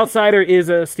The Outsider is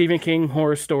a Stephen King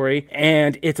horror story,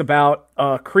 and it's about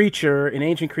a creature, an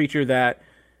ancient creature that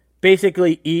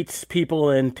basically eats people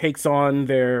and takes on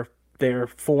their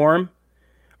form,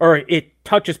 or it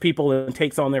touches people and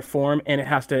takes on their form, and it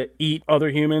has to eat other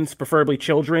humans, preferably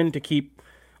children, to keep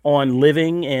on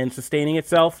living and sustaining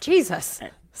itself. Jesus.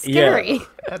 Scary. Yeah.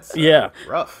 That's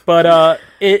rough. But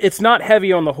it's not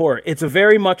heavy on the horror. It's a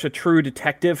very much a true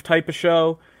detective type of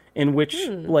show, in which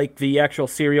the actual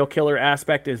serial killer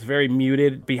aspect is very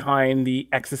muted behind the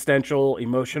existential,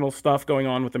 emotional stuff going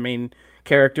on with the main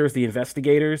characters, the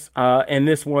investigators. And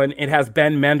this one, it has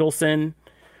Ben Mendelsohn,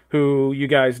 who you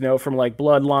guys know from like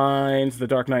Bloodlines, The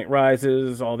Dark Knight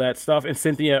Rises, all that stuff, and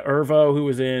Cynthia Erivo, who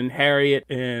was in Harriet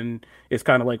and is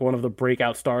kind of like one of the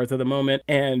breakout stars of the moment.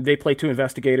 And they play two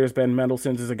investigators. Ben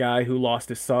Mendelsohn's is a guy who lost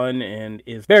his son and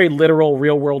is very literal,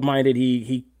 real world minded.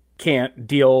 He can't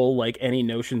deal like any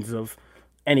notions of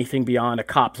anything beyond a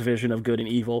cop's vision of good and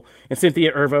evil. And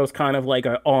Cynthia Erivo is kind of like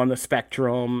a on the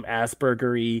spectrum,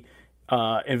 Asperger-y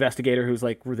investigator who's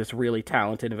like this really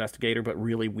talented investigator, but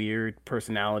really weird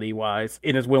personality wise,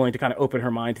 and is willing to kind of open her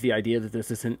mind to the idea that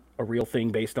this isn't a real thing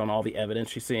based on all the evidence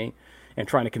she's seeing, and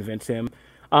trying to convince him.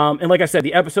 And like I said,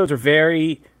 the episodes are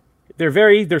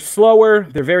they're slower,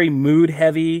 they're very mood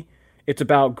heavy. It's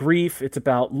about grief, it's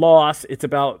about loss, it's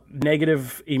about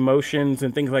negative emotions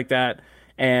and things like that.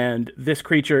 And this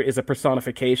creature is a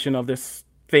personification of this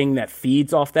thing that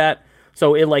feeds off that.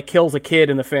 So it like kills a kid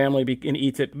in the family and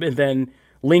eats it, and then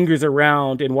lingers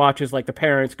around and watches like the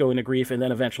parents go into grief, and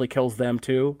then eventually kills them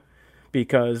too,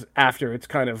 because after it's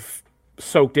kind of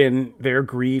soaked in their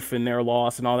grief and their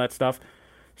loss and all that stuff.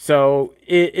 So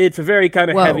it's a very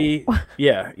kind of heavy,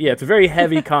 it's a very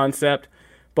heavy concept,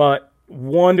 but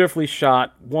wonderfully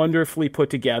shot, wonderfully put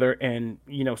together, and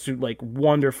like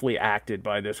wonderfully acted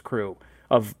by this crew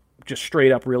of just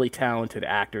straight up really talented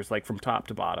actors, like from top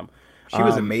to bottom. She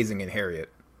was amazing in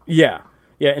Harriet. Yeah,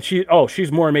 and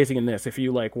she's more amazing in this. If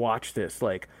you like watch this,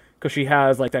 like, because she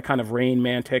has like that kind of Rain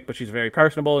Man tick, but she's very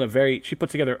personable and she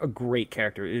puts together a great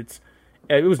character.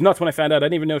 It was nuts when I found out. I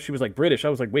didn't even know she was like British. I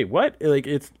was like, wait, what? Like,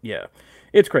 it's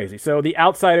crazy. So The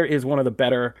Outsider is one of the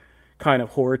better kind of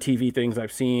horror TV things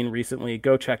I've seen recently.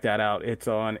 Go check that out. It's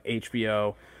on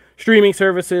HBO streaming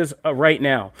services right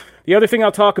now. The other thing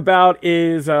I'll talk about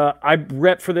is I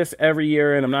rep for this every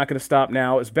year, and I'm not going to stop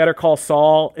now, is Better Call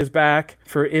Saul is back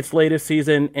for its latest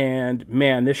season. And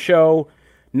man, this show,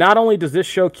 not only does this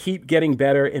show keep getting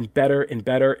better and better and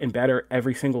better and better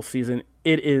every single season,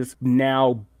 it is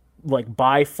now like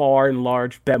by far and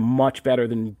large much better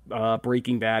than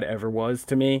Breaking Bad ever was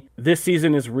to me. This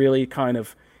season is really kind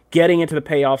of getting into the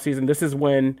payoff season. This is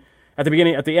when at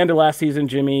the end of last season,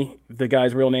 Jimmy, the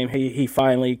guy's real name, he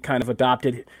finally kind of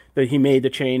adopted that he made the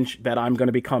change that I'm going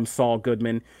to become Saul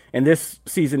Goodman. And this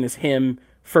season is him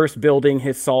first building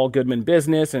his Saul Goodman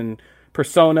business and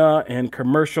persona and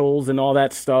commercials and all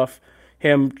that stuff.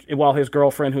 While his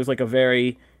girlfriend, who's like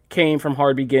came from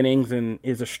hard beginnings and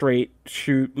is a straight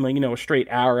shoot, a straight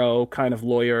arrow kind of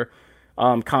lawyer,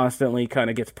 constantly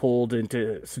kind of gets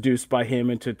seduced by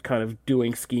him into kind of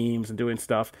doing schemes and doing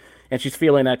stuff. And she's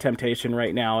feeling that temptation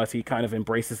right now as he kind of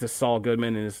embraces this Saul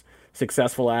Goodman and is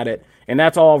successful at it. And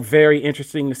that's all very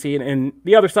interesting to see. And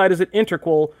the other side is an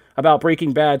interquel about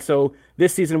Breaking Bad. So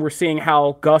this season we're seeing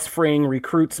how Gus Fring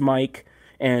recruits Mike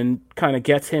and kind of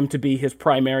gets him to be his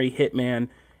primary hitman,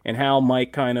 and how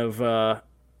Mike kind of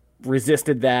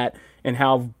resisted that, and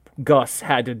how Gus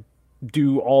had to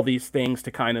do all these things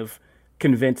to kind of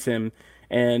convince him.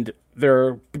 And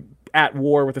they're at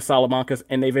war with the Salamancas,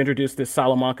 and they've introduced this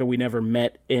Salamanca we never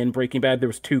met in Breaking Bad. There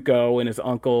was Tuco and his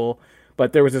uncle,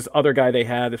 but there was this other guy they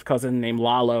had, this cousin named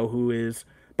Lalo, who is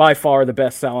by far the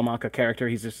best Salamanca character.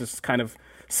 He's just this kind of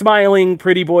smiling,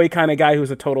 pretty boy kind of guy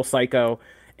who's a total psycho.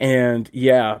 And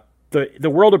yeah, the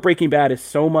world of Breaking Bad is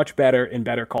so much better in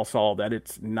Better Call Saul that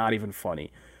it's not even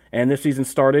funny. And this season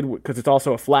started because it's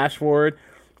also a flash forward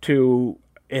to,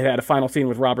 it had a final scene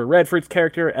with Robert Redford's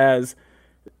character as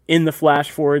in the flash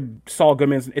forward, Saul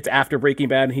Goodman's, it's after Breaking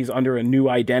Bad, and he's under a new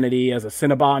identity as a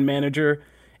Cinnabon manager,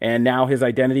 and now his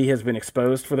identity has been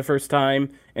exposed for the first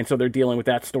time, and so they're dealing with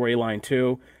that storyline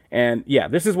too. And yeah,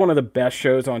 this is one of the best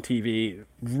shows on TV,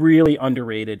 really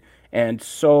underrated, and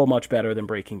so much better than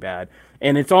Breaking Bad.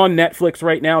 And it's on Netflix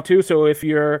right now too, so if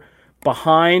you're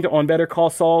behind on Better Call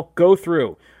Saul, go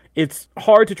through. It's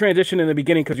hard to transition in the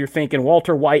beginning because you're thinking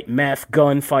Walter White, meth,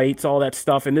 gunfights, all that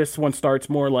stuff, and this one starts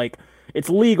more like it's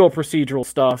legal procedural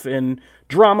stuff and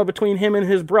drama between him and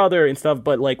his brother and stuff.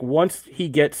 But like once he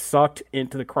gets sucked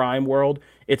into the crime world,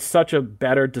 it's such a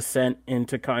better descent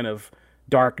into kind of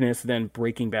darkness than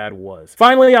Breaking Bad was.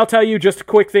 Finally, I'll tell you just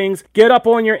quick things. Get up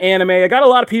on your anime. I got a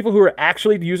lot of people who are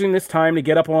actually using this time to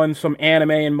get up on some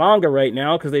anime and manga right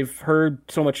now because they've heard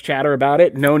so much chatter about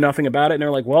it, know nothing about it, and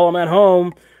they're like, well, I'm at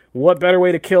home. What better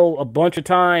way to kill a bunch of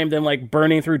time than like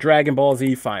burning through Dragon Ball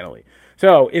Z finally?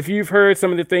 So, if you've heard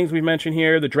some of the things we've mentioned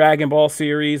here, the Dragon Ball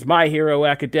series, My Hero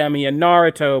Academia,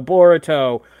 Naruto,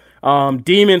 Boruto,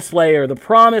 Demon Slayer, The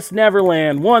Promised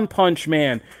Neverland, One Punch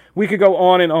Man, we could go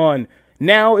on and on.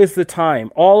 Now is the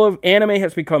time. All of anime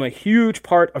has become a huge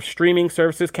part of streaming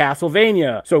services,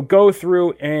 Castlevania. So go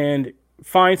through and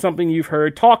find something you've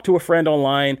heard, talk to a friend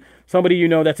online, somebody you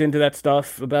know that's into that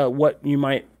stuff, about what you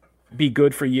might be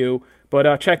good for you.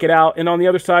 But check it out. And on the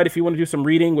other side, if you want to do some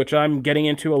reading, which I'm getting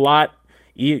into a lot,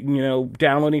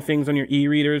 downloading things on your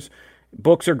e-readers,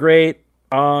 books are great.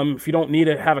 If you don't need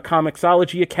to have a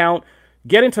Comixology account,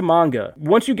 get into manga.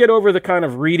 Once you get over the kind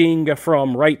of reading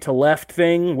from right to left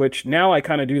thing, which now I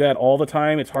kind of do that all the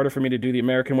time. It's harder for me to do the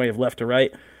American way of left to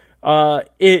right.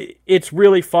 It's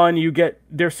really fun.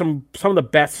 There's some of the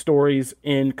best stories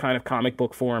in kind of comic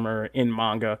book form or in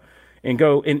manga, and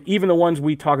even the ones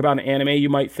we talk about in anime you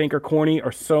might think are corny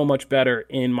are so much better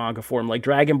in manga form. Like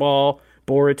Dragon Ball,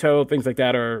 Boruto, things like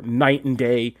that are night and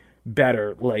day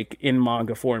better, like in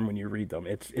manga form when you read them.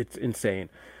 It's insane.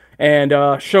 And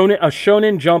a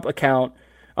Shonen Jump account,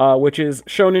 which is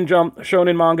Shonen Jump.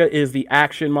 Shonen manga is the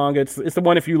action manga. It's the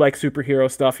one, if you like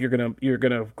superhero stuff, you're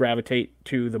gonna gravitate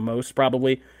to the most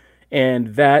probably.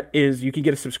 And that is, you can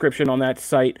get a subscription on that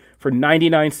site for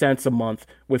 99 cents a month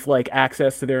with like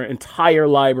access to their entire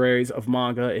libraries of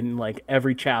manga in like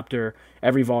every chapter,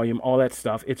 every volume, all that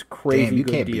stuff. It's crazy. Damn, you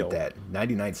good can't deal. beat that.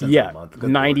 99 cents a month. Good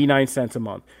 99 Lord. cents a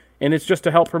month. And it's just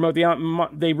to help promote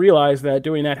they realize that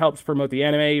doing that helps promote the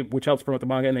anime, which helps promote the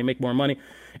manga, and they make more money.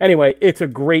 Anyway, it's a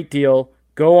great deal.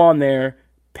 Go on there,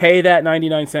 pay that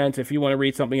 99 cents if you want to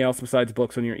read something else besides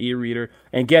books on your e-reader,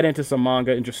 and get into some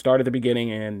manga and just start at the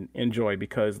beginning and enjoy.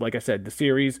 Because, like I said, the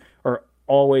series are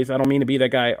always, I don't mean to be that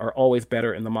guy, are always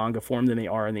better in the manga form than they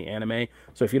are in the anime.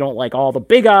 So if you don't like all the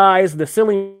big eyes, the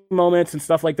silly moments and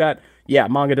stuff like that, yeah,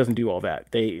 manga doesn't do all that.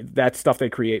 That's stuff they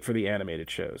create for the animated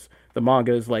shows. The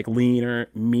manga is like leaner,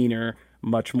 meaner,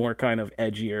 much more kind of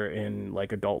edgier and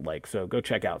like adult-like. So go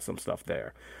check out some stuff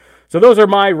there. So those are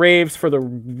my raves for the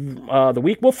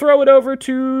week. We'll throw it over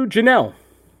to Janelle.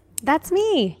 That's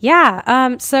me.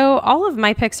 Yeah. So all of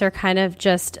my picks are kind of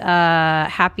just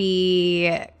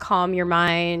happy, calm your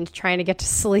mind, trying to get to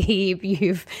sleep.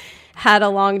 You've had a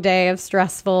long day of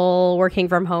stressful working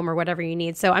from home or whatever you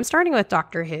need. So I'm starting with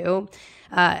Doctor Who.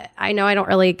 I know I don't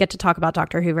really get to talk about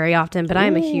Doctor Who very often, but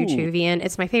I'm a huge Whovian.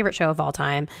 It's my favorite show of all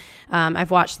time. I've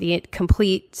watched the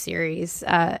complete series.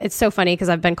 It's so funny because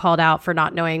I've been called out for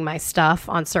not knowing my stuff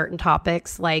on certain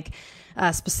topics, like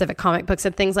specific comic books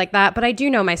and things like that. But I do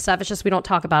know my stuff. It's just we don't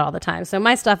talk about it all the time. So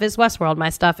my stuff is Westworld. My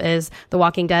stuff is The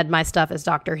Walking Dead. My stuff is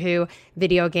Doctor Who,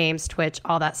 video games, Twitch,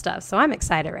 all that stuff. So I'm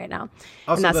excited right now.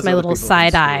 Also, and that's my little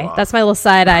side eye. That's my little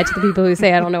side eye to the people who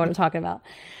say I don't know what I'm talking about.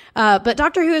 But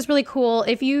Doctor Who is really cool.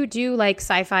 If you do like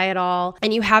sci-fi at all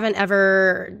and you haven't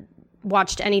ever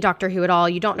watched any Doctor Who at all,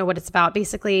 you don't know what it's about.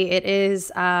 Basically, it is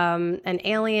an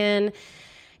alien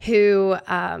who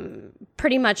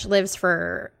pretty much lives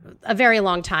for a very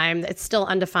long time. It's still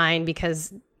undefined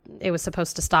because it was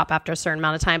supposed to stop after a certain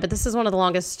amount of time. But this is one of the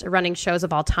longest running shows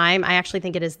of all time. I actually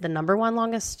think it is the number one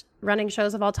longest running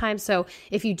shows of all time. So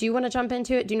if you do want to jump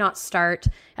into it, do not start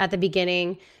at the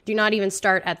beginning. Do not even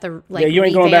start at the you ain't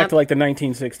revamp. going back to like the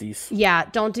 1960s. Yeah,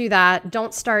 don't do that.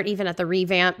 Don't start even at the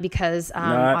revamp because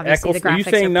obviously the graphics are you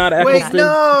saying not Wait, Eccleston?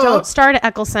 no! Don't start at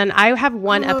Eccleston. I have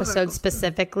one episode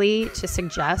specifically to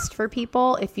suggest for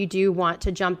people if you do want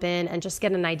to jump in and just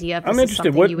get an idea. If this I'm is interested.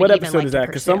 something you What would even episode like is to that?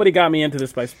 Because pursue. somebody got me into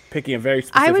this by picking a very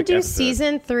specific I would do episode.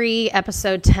 season 3,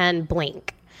 episode 10,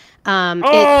 Blink.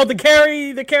 The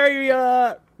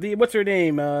Carrie, what's her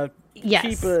name?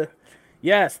 Yes.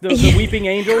 Yes, the Weeping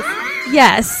Angels. Yes,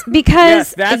 Yes,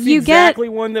 because that's you exactly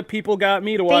one that people got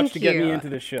me to watch Thank to get me you. into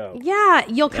the show. Yeah,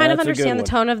 you'll kind of That's a good understand the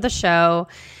one. tone of the show.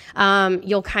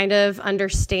 You'll kind of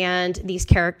understand these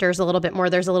characters a little bit more.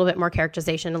 There's a little bit more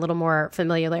characterization, a little more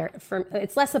familiar.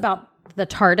 It's less about the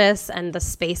TARDIS and the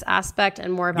space aspect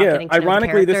and more about getting to know the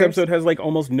ironically, this characters. episode has like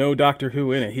almost no Doctor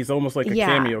Who in it. He's almost like a Yeah.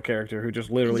 cameo character who just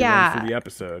literally Yeah. runs through the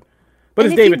episode. But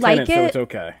And it's if you David Tennant, like so it- it's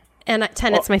okay. And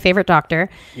Tennant's my favorite Doctor.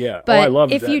 Yeah. But I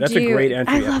love if that. you That's do, a great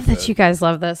entry I love episode. that you guys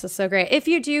love this. It's so great. If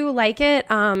you do like it,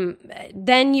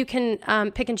 then you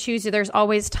can pick and choose. There's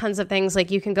always tons of things. Like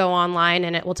you can go online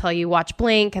and it will tell you watch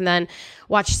Blink and then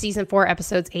watch season 4,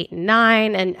 episodes 8 and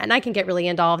 9. And I can get really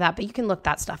into all of that, but you can look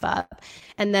that stuff up.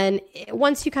 And then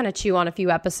once you kind of chew on a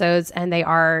few episodes and they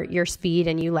are your speed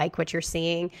and you like what you're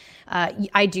seeing,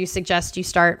 I do suggest you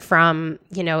start from,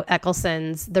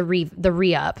 Eccleston's The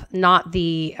Re-Up, not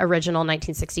the original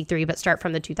 1963, but start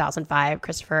from the 2005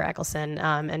 Christopher Eccleston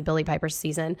and Billie Piper's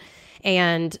season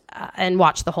and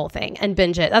watch the whole thing and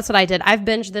binge it. That's what I did. I've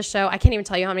binged this show. I can't even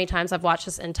tell you how many times I've watched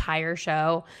this entire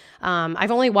show.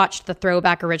 I've only watched the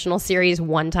throwback original series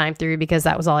one time through because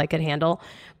that was all I could handle.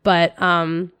 But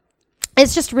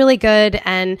it's just really good,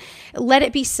 and let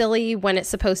it be silly when it's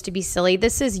supposed to be silly.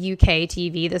 This is UK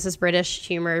TV. This is British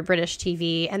humor, British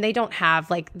TV, and they don't have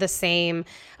like the same,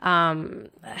 I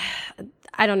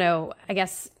don't know, I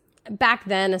guess back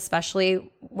then,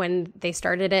 especially when they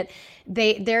started it,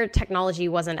 their technology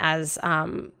wasn't as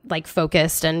like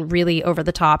focused and really over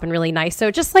the top and really nice. So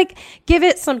just like give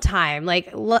it some time, like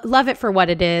love it for what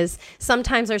it is.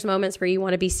 Sometimes there's moments where you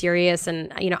want to be serious,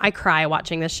 and I cry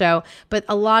watching the show, but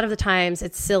a lot of the times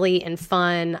it's silly and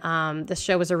fun. The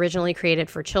show was originally created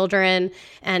for children,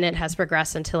 and it has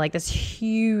progressed into like this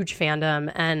huge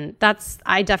fandom, and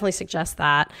I definitely suggest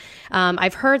that.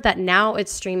 I've heard that now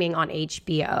it's streaming on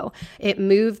HBO. It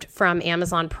moved from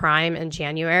Amazon Prime in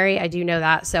January. I do know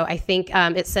that. So I think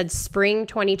it said spring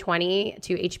 2020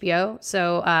 to HBO.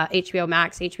 So HBO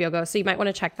Max, HBO Go. So you might want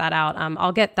to check that out.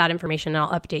 I'll get that information and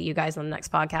I'll update you guys on the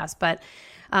next podcast. But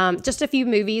just a few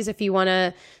movies, if you want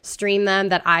to stream them,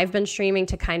 that I've been streaming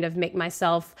to kind of make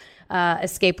myself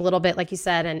escape a little bit, like you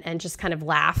said, and just kind of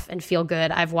laugh and feel good.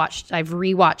 I've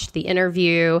rewatched The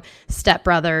Interview, Step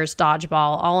Brothers, Dodgeball,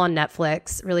 all on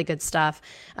Netflix. Really good stuff.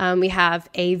 We have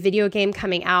a video game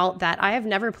coming out that I have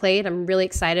never played. I'm really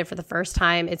excited for the first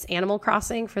time. It's Animal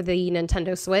Crossing for the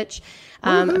Nintendo Switch.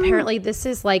 Apparently this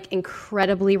is like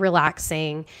incredibly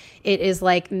relaxing. It is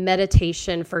like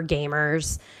meditation for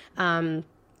gamers.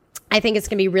 I think it's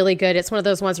going to be really good. It's one of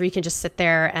those ones where you can just sit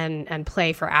there and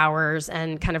play for hours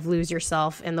and kind of lose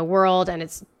yourself in the world. And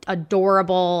it's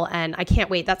adorable. And I can't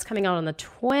wait. That's coming out on the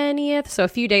 20th. So a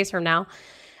few days from now.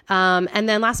 And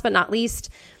then last but not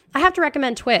least, I have to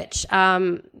recommend Twitch.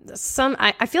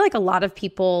 I feel like a lot of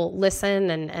people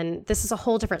listen, and this is a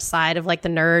whole different side of like the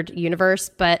nerd universe,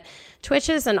 but Twitch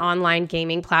is an online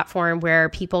gaming platform where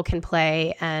people can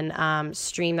play and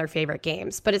stream their favorite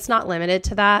games, but it's not limited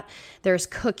to that. There's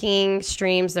cooking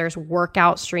streams, there's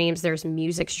workout streams, there's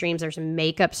music streams, there's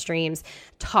makeup streams,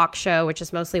 talk show, which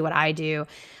is mostly what I do.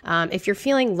 If you're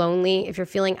feeling lonely, if you're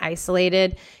feeling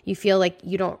isolated, you feel like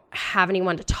you don't have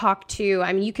anyone to talk to.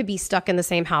 I mean, you could be stuck in the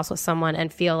same house with someone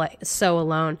and feel like so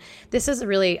alone. This is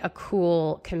really a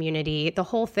cool community. The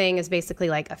whole thing is basically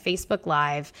like a Facebook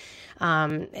Live.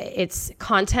 It's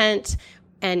content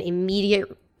and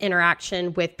immediate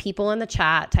interaction with people in the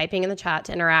chat, typing in the chat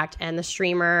to interact, and the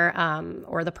streamer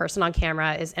or the person on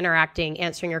camera is interacting,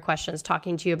 answering your questions,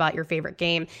 talking to you about your favorite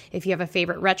game. If you have a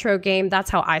favorite retro game, that's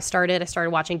how I started. I started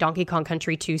watching Donkey Kong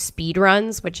Country 2 speed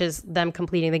runs, which is them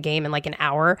completing the game in like an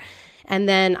hour. And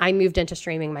then I moved into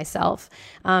streaming myself.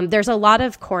 There's a lot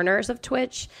of corners of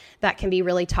Twitch that can be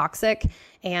really toxic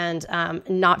and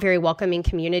not very welcoming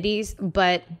communities,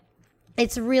 but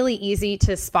it's really easy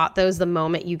to spot those the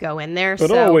moment you go in there.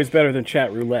 But always better than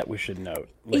chat roulette, we should note.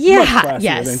 Like, yeah, much classier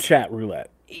yes. than chat roulette.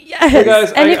 Yes. Hey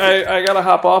guys, I gotta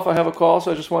hop off. I have a call,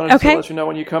 so I just wanted to let you know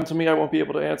when you come to me, I won't be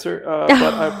able to answer. But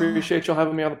I appreciate y'all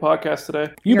having me on the podcast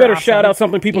today. You better shout out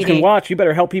something people can watch. You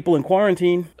better help people in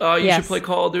quarantine. You should play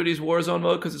Call of Duty's Warzone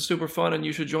mode because it's super fun, and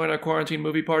you should join our quarantine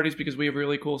movie parties because we have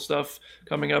really cool stuff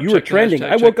coming up. You were trending.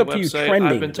 I woke up to you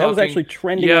trending. That was actually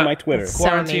trending on my Twitter.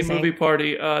 Quarantine movie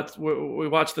party. We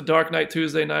watched The Dark Knight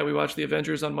Tuesday night. We watched The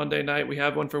Avengers on Monday night. We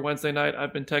have one for Wednesday night.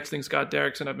 I've been texting Scott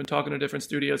Derrickson. I've been talking to different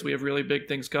studios. We have really big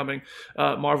things coming.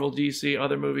 Marvel, DC,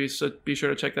 other movies, so be sure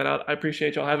to check that out. I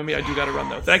appreciate y'all having me. I do got to run,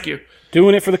 though. Thank you.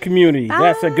 Doing it for the community.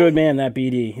 That's a good man, that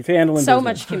BD. He's handling so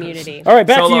business. Much community. All right,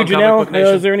 back to you, Janelle.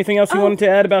 Is there anything else you wanted to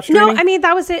add about streaming? No, I mean,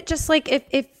 that was it. Just like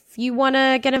if you want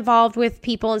to get involved with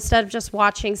people instead of just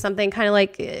watching something kind of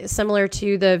like similar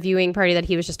to the viewing party that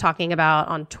he was just talking about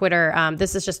on Twitter,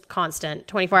 this is just constant.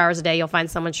 24 hours a day, you'll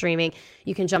find someone streaming.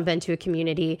 You can jump into a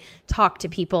community, talk to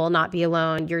people, not be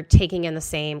alone. You're taking in the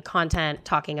same content,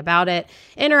 talking about it,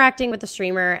 interacting with the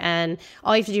streamer, and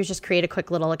all you have to do is just create a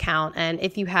quick little account. And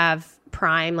if you have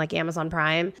Prime, like Amazon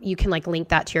Prime, you can like link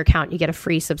that to your account. You get a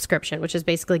free subscription, which is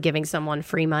basically giving someone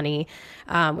free money,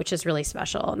 which is really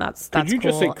special. And that's Did you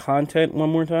cool. just say content one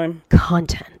more time?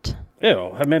 Content.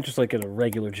 Ew, I meant just like in a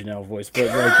regular Janelle voice, but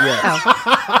like, yeah.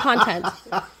 Content.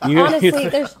 Honestly,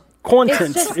 there's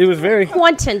content. It was very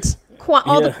content.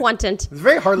 All the content. It's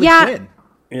very Harley Quinn.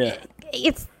 Yeah.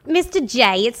 It's Mr.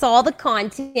 J. It's all the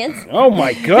content. Oh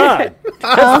my God.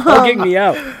 That's bugging me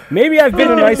out. Maybe I've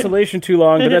been in isolation too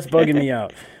long, but that's bugging me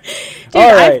out. Dude,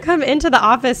 I've come into the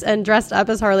office and dressed up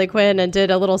as Harley Quinn and did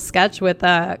a little sketch with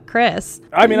Chris.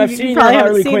 I mean, I've seen your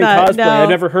Harley Quinn cosplay. No. I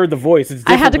never heard the voice.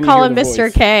 I had to call him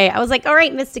Mr. K. I was like, all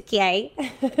right, Mr. K.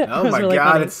 Oh my really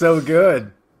God, funny. It's so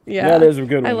good. Yeah, that is a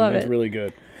good one. I love That's really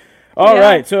good. All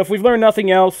right, so if we've learned nothing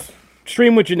else,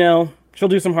 stream with Janelle. She'll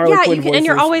do some Harley Quinn voices. And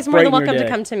you're always more than welcome to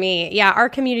come to me. Yeah, our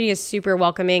community is super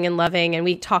welcoming and loving, and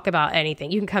we talk about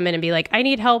anything. You can come in and be like, I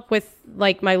need help with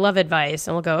like my love advice,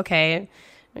 and we'll go, okay.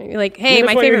 You're like, hey, That's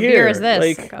my why you're favorite beer here. is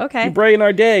this. Like, Okay. You brighten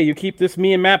our day. You keep this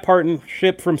me and Matt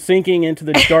partnership from sinking into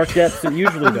the dark depths it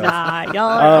usually does. Nah, y'all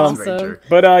are awesome.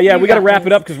 But yeah, we got to got wrap this.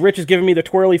 it up because Rich is giving me the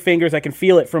twirly fingers. I can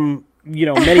feel it from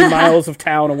many miles of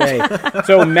town away.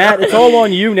 So Matt, it's all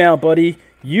on you now, buddy.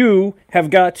 You have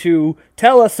got to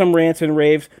tell us some rants and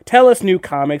raves, tell us new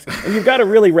comics, and you've got to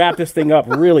really wrap this thing up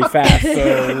really fast.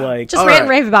 So like, Just rant and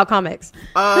rave about comics.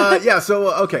 Yeah.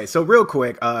 So okay. So real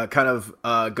quick, kind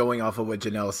of going off of what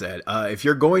Janelle said. If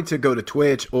you're going to go to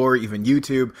Twitch or even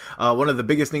YouTube, one of the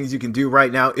biggest things you can do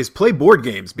right now is play board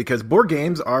games, because board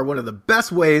games are one of the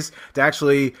best ways to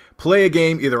actually play a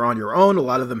game either on your own. A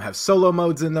lot of them have solo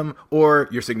modes in them, or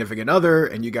your significant other,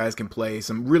 and you guys can play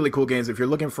some really cool games. If you're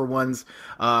looking for ones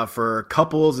for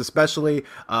couples, especially,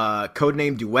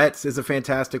 Codename Duets is a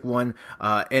fantastic one.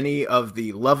 Any of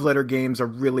the love letter games are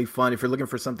really fun. If you're looking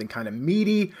for something kind of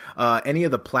meaty, any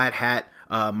of the Plat Hat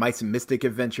Mice and Mystic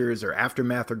Adventures or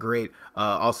Aftermath are great.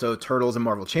 Also, Turtles and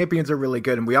Marvel Champions are really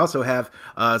good. And we also have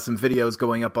some videos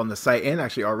going up on the site, and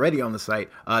actually already on the site,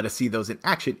 to see those in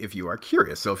action if you are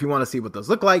curious. So if you want to see what those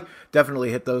look like,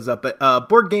 definitely hit those up. But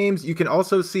board games, you can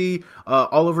also see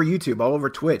all over YouTube, all over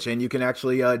Twitch, and you can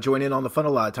actually join in on the fun a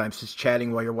lot of times, just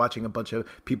chatting while you're watching a bunch of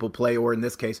people play, or in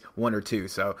this case, one or two.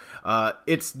 So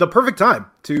it's the perfect time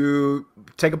to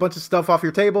take a bunch of stuff off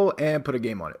your table and put a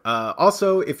game on it.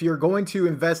 Also, if you're going to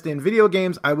invest in video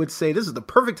games, I would say this is the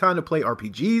perfect time to play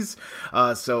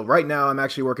RPGs. So right now I'm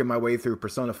actually working my way through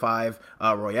Persona 5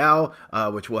 Royale,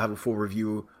 which we'll have a full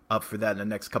review up for that in the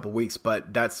next couple weeks.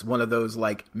 But that's one of those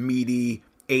like meaty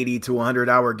 80 to 100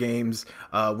 hour games.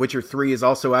 Witcher 3 is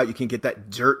also out. You can get that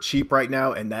dirt cheap right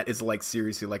now, and that is like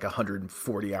seriously like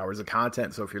 140 hours of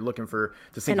content. So if you're looking to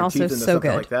sink your teeth into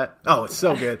something like that, oh, it's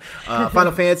so good.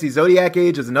 Final Fantasy Zodiac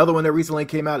Age is another one that recently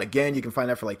came out. Again, you can find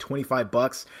that for like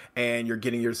 $25, and you're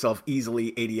getting yourself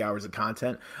easily 80 hours of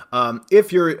content.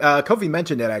 If you're Kofi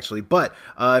mentioned that actually, but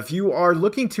if you are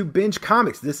looking to binge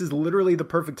comics, this is literally the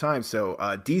perfect time. So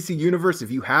DC Universe,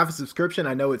 if you have a subscription,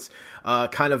 I know it's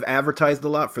kind of advertised a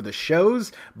lot for the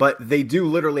shows, but they do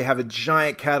literally have a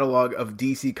giant catalog of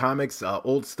DC comics,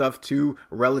 old stuff to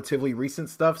relatively recent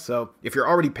stuff. So if you're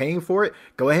already paying for it,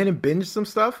 go ahead and binge some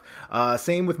stuff.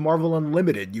 Same with Marvel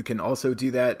Unlimited. You can also do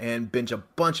that and binge a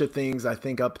bunch of things, I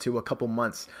think up to a couple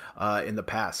months in the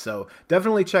past. So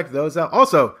definitely check those out.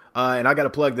 Also, and I got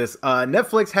to plug this,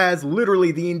 Netflix has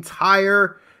literally the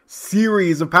entire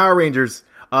series of Power Rangers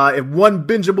in one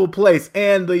bingeable place,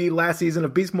 and the last season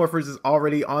of Beast Morphers is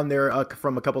already on there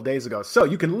from a couple days ago. So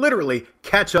you can literally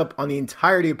catch up on the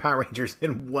entirety of Power Rangers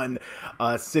in one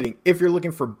sitting. If you're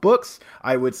looking for books,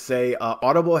 I would say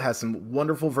Audible has some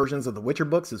wonderful versions of the Witcher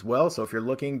books as well. So if you're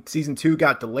looking, season 2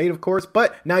 got delayed, of course,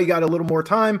 but now you got a little more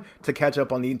time to catch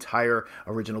up on the entire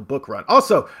original book run.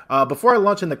 Also, before I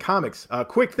launch into comics,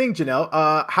 quick thing, Janelle,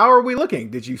 how are we looking?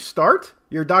 Did you start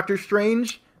your Doctor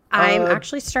Strange? I'm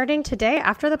actually starting today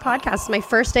after the podcast. It's my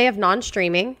first day of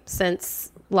non-streaming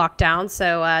since lockdown.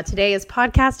 So today is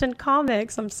podcast and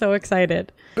comics. I'm so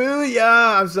excited.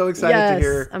 Booyah! I'm so excited to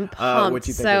hear I'm pumped. what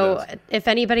you think so of those. if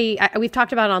anybody, we've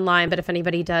talked about it online, but if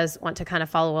anybody does want to kind of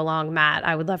follow along, Matt,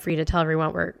 I would love for you to tell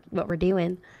everyone what we're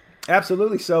doing.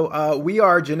 Absolutely. So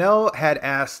Janelle had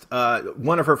asked,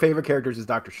 one of her favorite characters is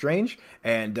Doctor Strange,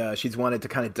 and she's wanted to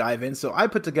kind of dive in. So I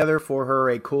put together for her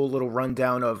a cool little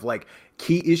rundown of like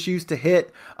key issues to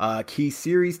hit, key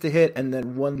series to hit, and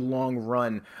then one long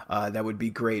run that would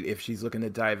be great if she's looking to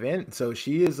dive in. So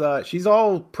she's all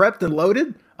prepped and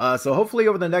loaded. So hopefully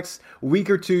over the next week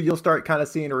or two, you'll start kind of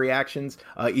seeing her reactions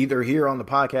either here on the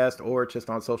podcast or just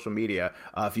on social media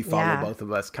if you follow both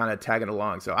of us kind of tagging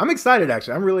along. So I'm excited,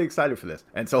 actually. I'm really excited for this.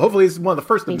 And so hopefully this is one of the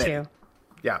first of Me many. too.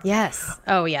 Yeah. Yes.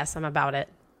 Oh, yes. I'm about it.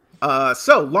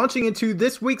 So launching into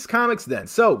this week's comics then.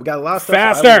 So we got a lot of stuff.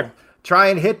 Faster. I will try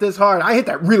and hit this hard. I hit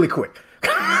that really quick.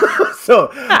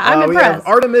 So I'm we have impressed.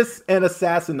 Artemis and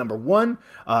Assassin number 1,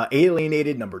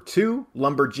 Alienated number 2,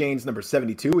 Lumberjanes number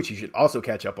 72, which you should also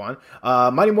catch up on,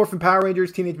 Mighty Morphin Power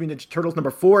Rangers, Teenage Mutant Ninja Turtles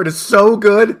number 4. It is so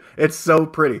good. It's so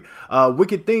pretty.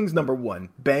 Wicked Things number 1,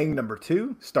 Bang number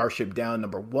 2, Starship Down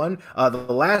number 1, the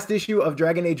last issue of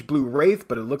Dragon Age Blue Wraith,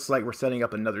 but it looks like we're setting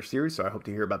up another series, so I hope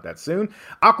to hear about that soon.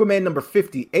 Aquaman number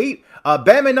 58,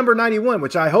 Batman number 91,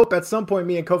 which I hope at some point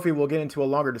me and Kofi will get into a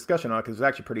longer discussion on because it's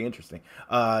actually pretty interesting.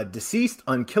 Deceased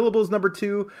Unkillables number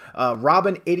 2,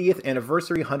 Robin 80th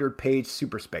Anniversary 100-page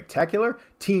Super Spectacular,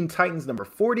 Teen Titans number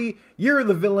 40, Year of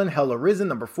the Villain Hell Arisen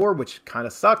number 4, which kind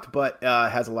of sucked, but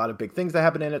has a lot of big things that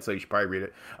happen in it, so you should probably read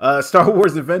it. Star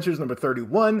Wars Adventures number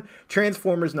 31,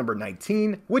 Transformers number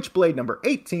 19, Witchblade number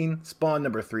 18, Spawn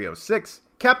number 306,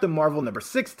 Captain Marvel number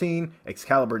 16,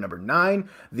 Excalibur number 9.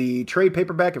 The trade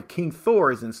paperback of King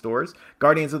Thor is in stores.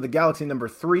 Guardians of the Galaxy number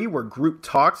 3, where Groot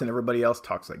talks and everybody else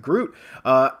talks like Groot.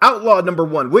 Outlaw number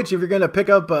 1, which if you're going to pick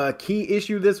up a key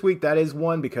issue this week, that is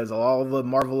one because all the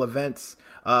Marvel events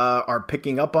are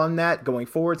picking up on that going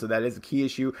forward, so that is a key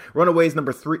issue. Runaways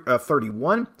number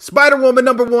 31. Spider-Woman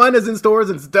number 1 is in stores,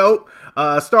 and it's dope.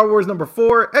 Star Wars number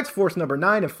 4, X-Force number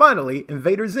 9, and finally,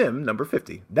 Invader Zim number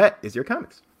 50. That is your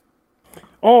comics.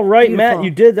 All right, beautiful. Matt, you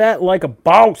did that like a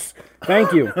boss.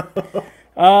 Thank you.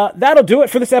 That'll do it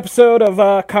for this episode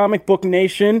of Comic Book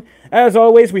Nation. As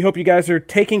always, we hope you guys are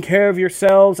taking care of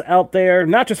yourselves out there,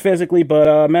 not just physically,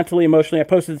 but mentally, emotionally. I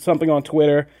posted something on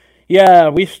Twitter. Yeah,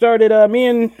 we started, me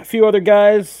and a few other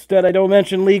guys that I don't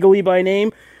mention legally by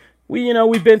name.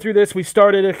 We've been through this. We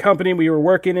started a company. We were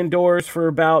working indoors for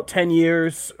about 10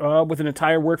 years with an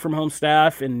entire work-from-home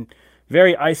staff and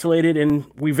very isolated, and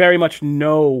we very much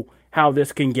know how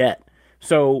this can get.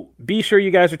 So be sure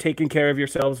you guys are taking care of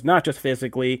yourselves, not just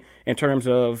physically in terms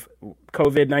of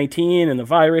COVID-19 and the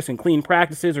virus and clean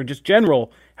practices or just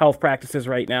general health practices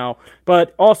right now,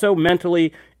 but also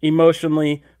mentally,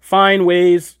 emotionally. Find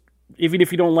ways, even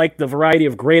if you don't like the variety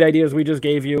of great ideas we just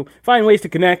gave you, find ways to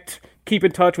connect, keep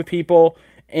in touch with people,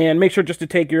 and make sure just to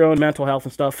take your own mental health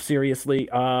and stuff seriously,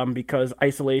 because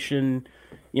isolation,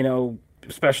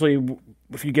 especially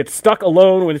if you get stuck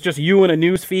alone when it's just you and a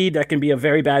news feed, that can be a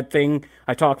very bad thing.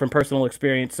 I talk from personal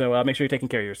experience, so make sure you're taking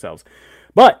care of yourselves.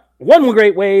 But one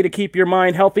great way to keep your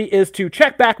mind healthy is to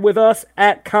check back with us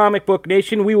at Comic Book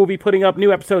Nation. We will be putting up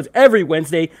new episodes every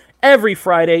Wednesday, every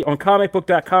Friday on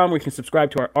comicbook.com, where you can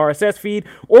subscribe to our RSS feed,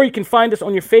 or you can find us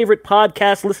on your favorite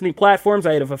podcast listening platforms.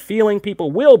 I have a feeling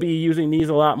people will be using these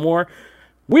a lot more.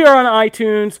 We are on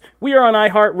iTunes. We are on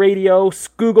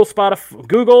iHeartRadio, Google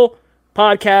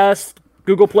Podcasts,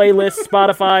 Google Playlists,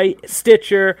 Spotify,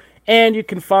 Stitcher, and you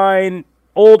can find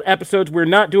old episodes. We're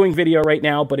not doing video right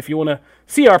now, but if you want to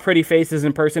see our pretty faces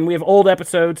in person, we have old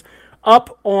episodes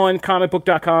up on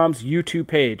comicbook.com's YouTube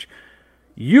page.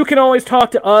 You can always talk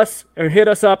to us or hit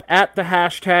us up at the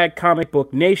hashtag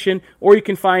comicbooknation, or you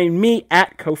can find me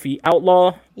at Kofi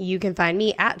Outlaw. You can find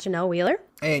me at Janelle Wheeler.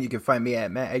 And you can find me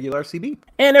at Matt Aguilar CB.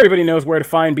 And everybody knows where to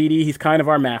find BD. He's kind of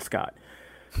our mascot.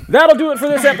 That'll do it for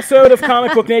this episode of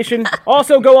Comic Book Nation.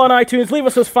 Also, go on iTunes, leave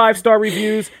us those 5-star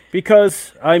reviews,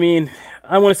 because, I want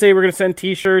to say we're going to send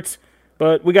t-shirts,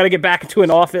 but we got to get back into an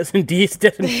office and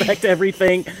disinfect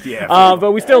everything. Yeah.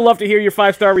 But we still love to hear your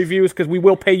 5-star reviews, because we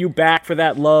will pay you back for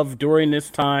that love during this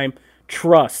time.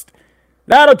 Trust.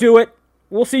 That'll do it.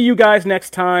 We'll see you guys next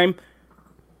time.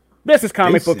 This is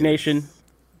Comic Book Nation.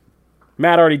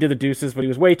 Matt already did the deuces, but he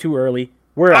was way too early.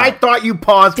 We're out. I thought you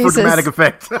paused for dramatic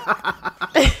effect.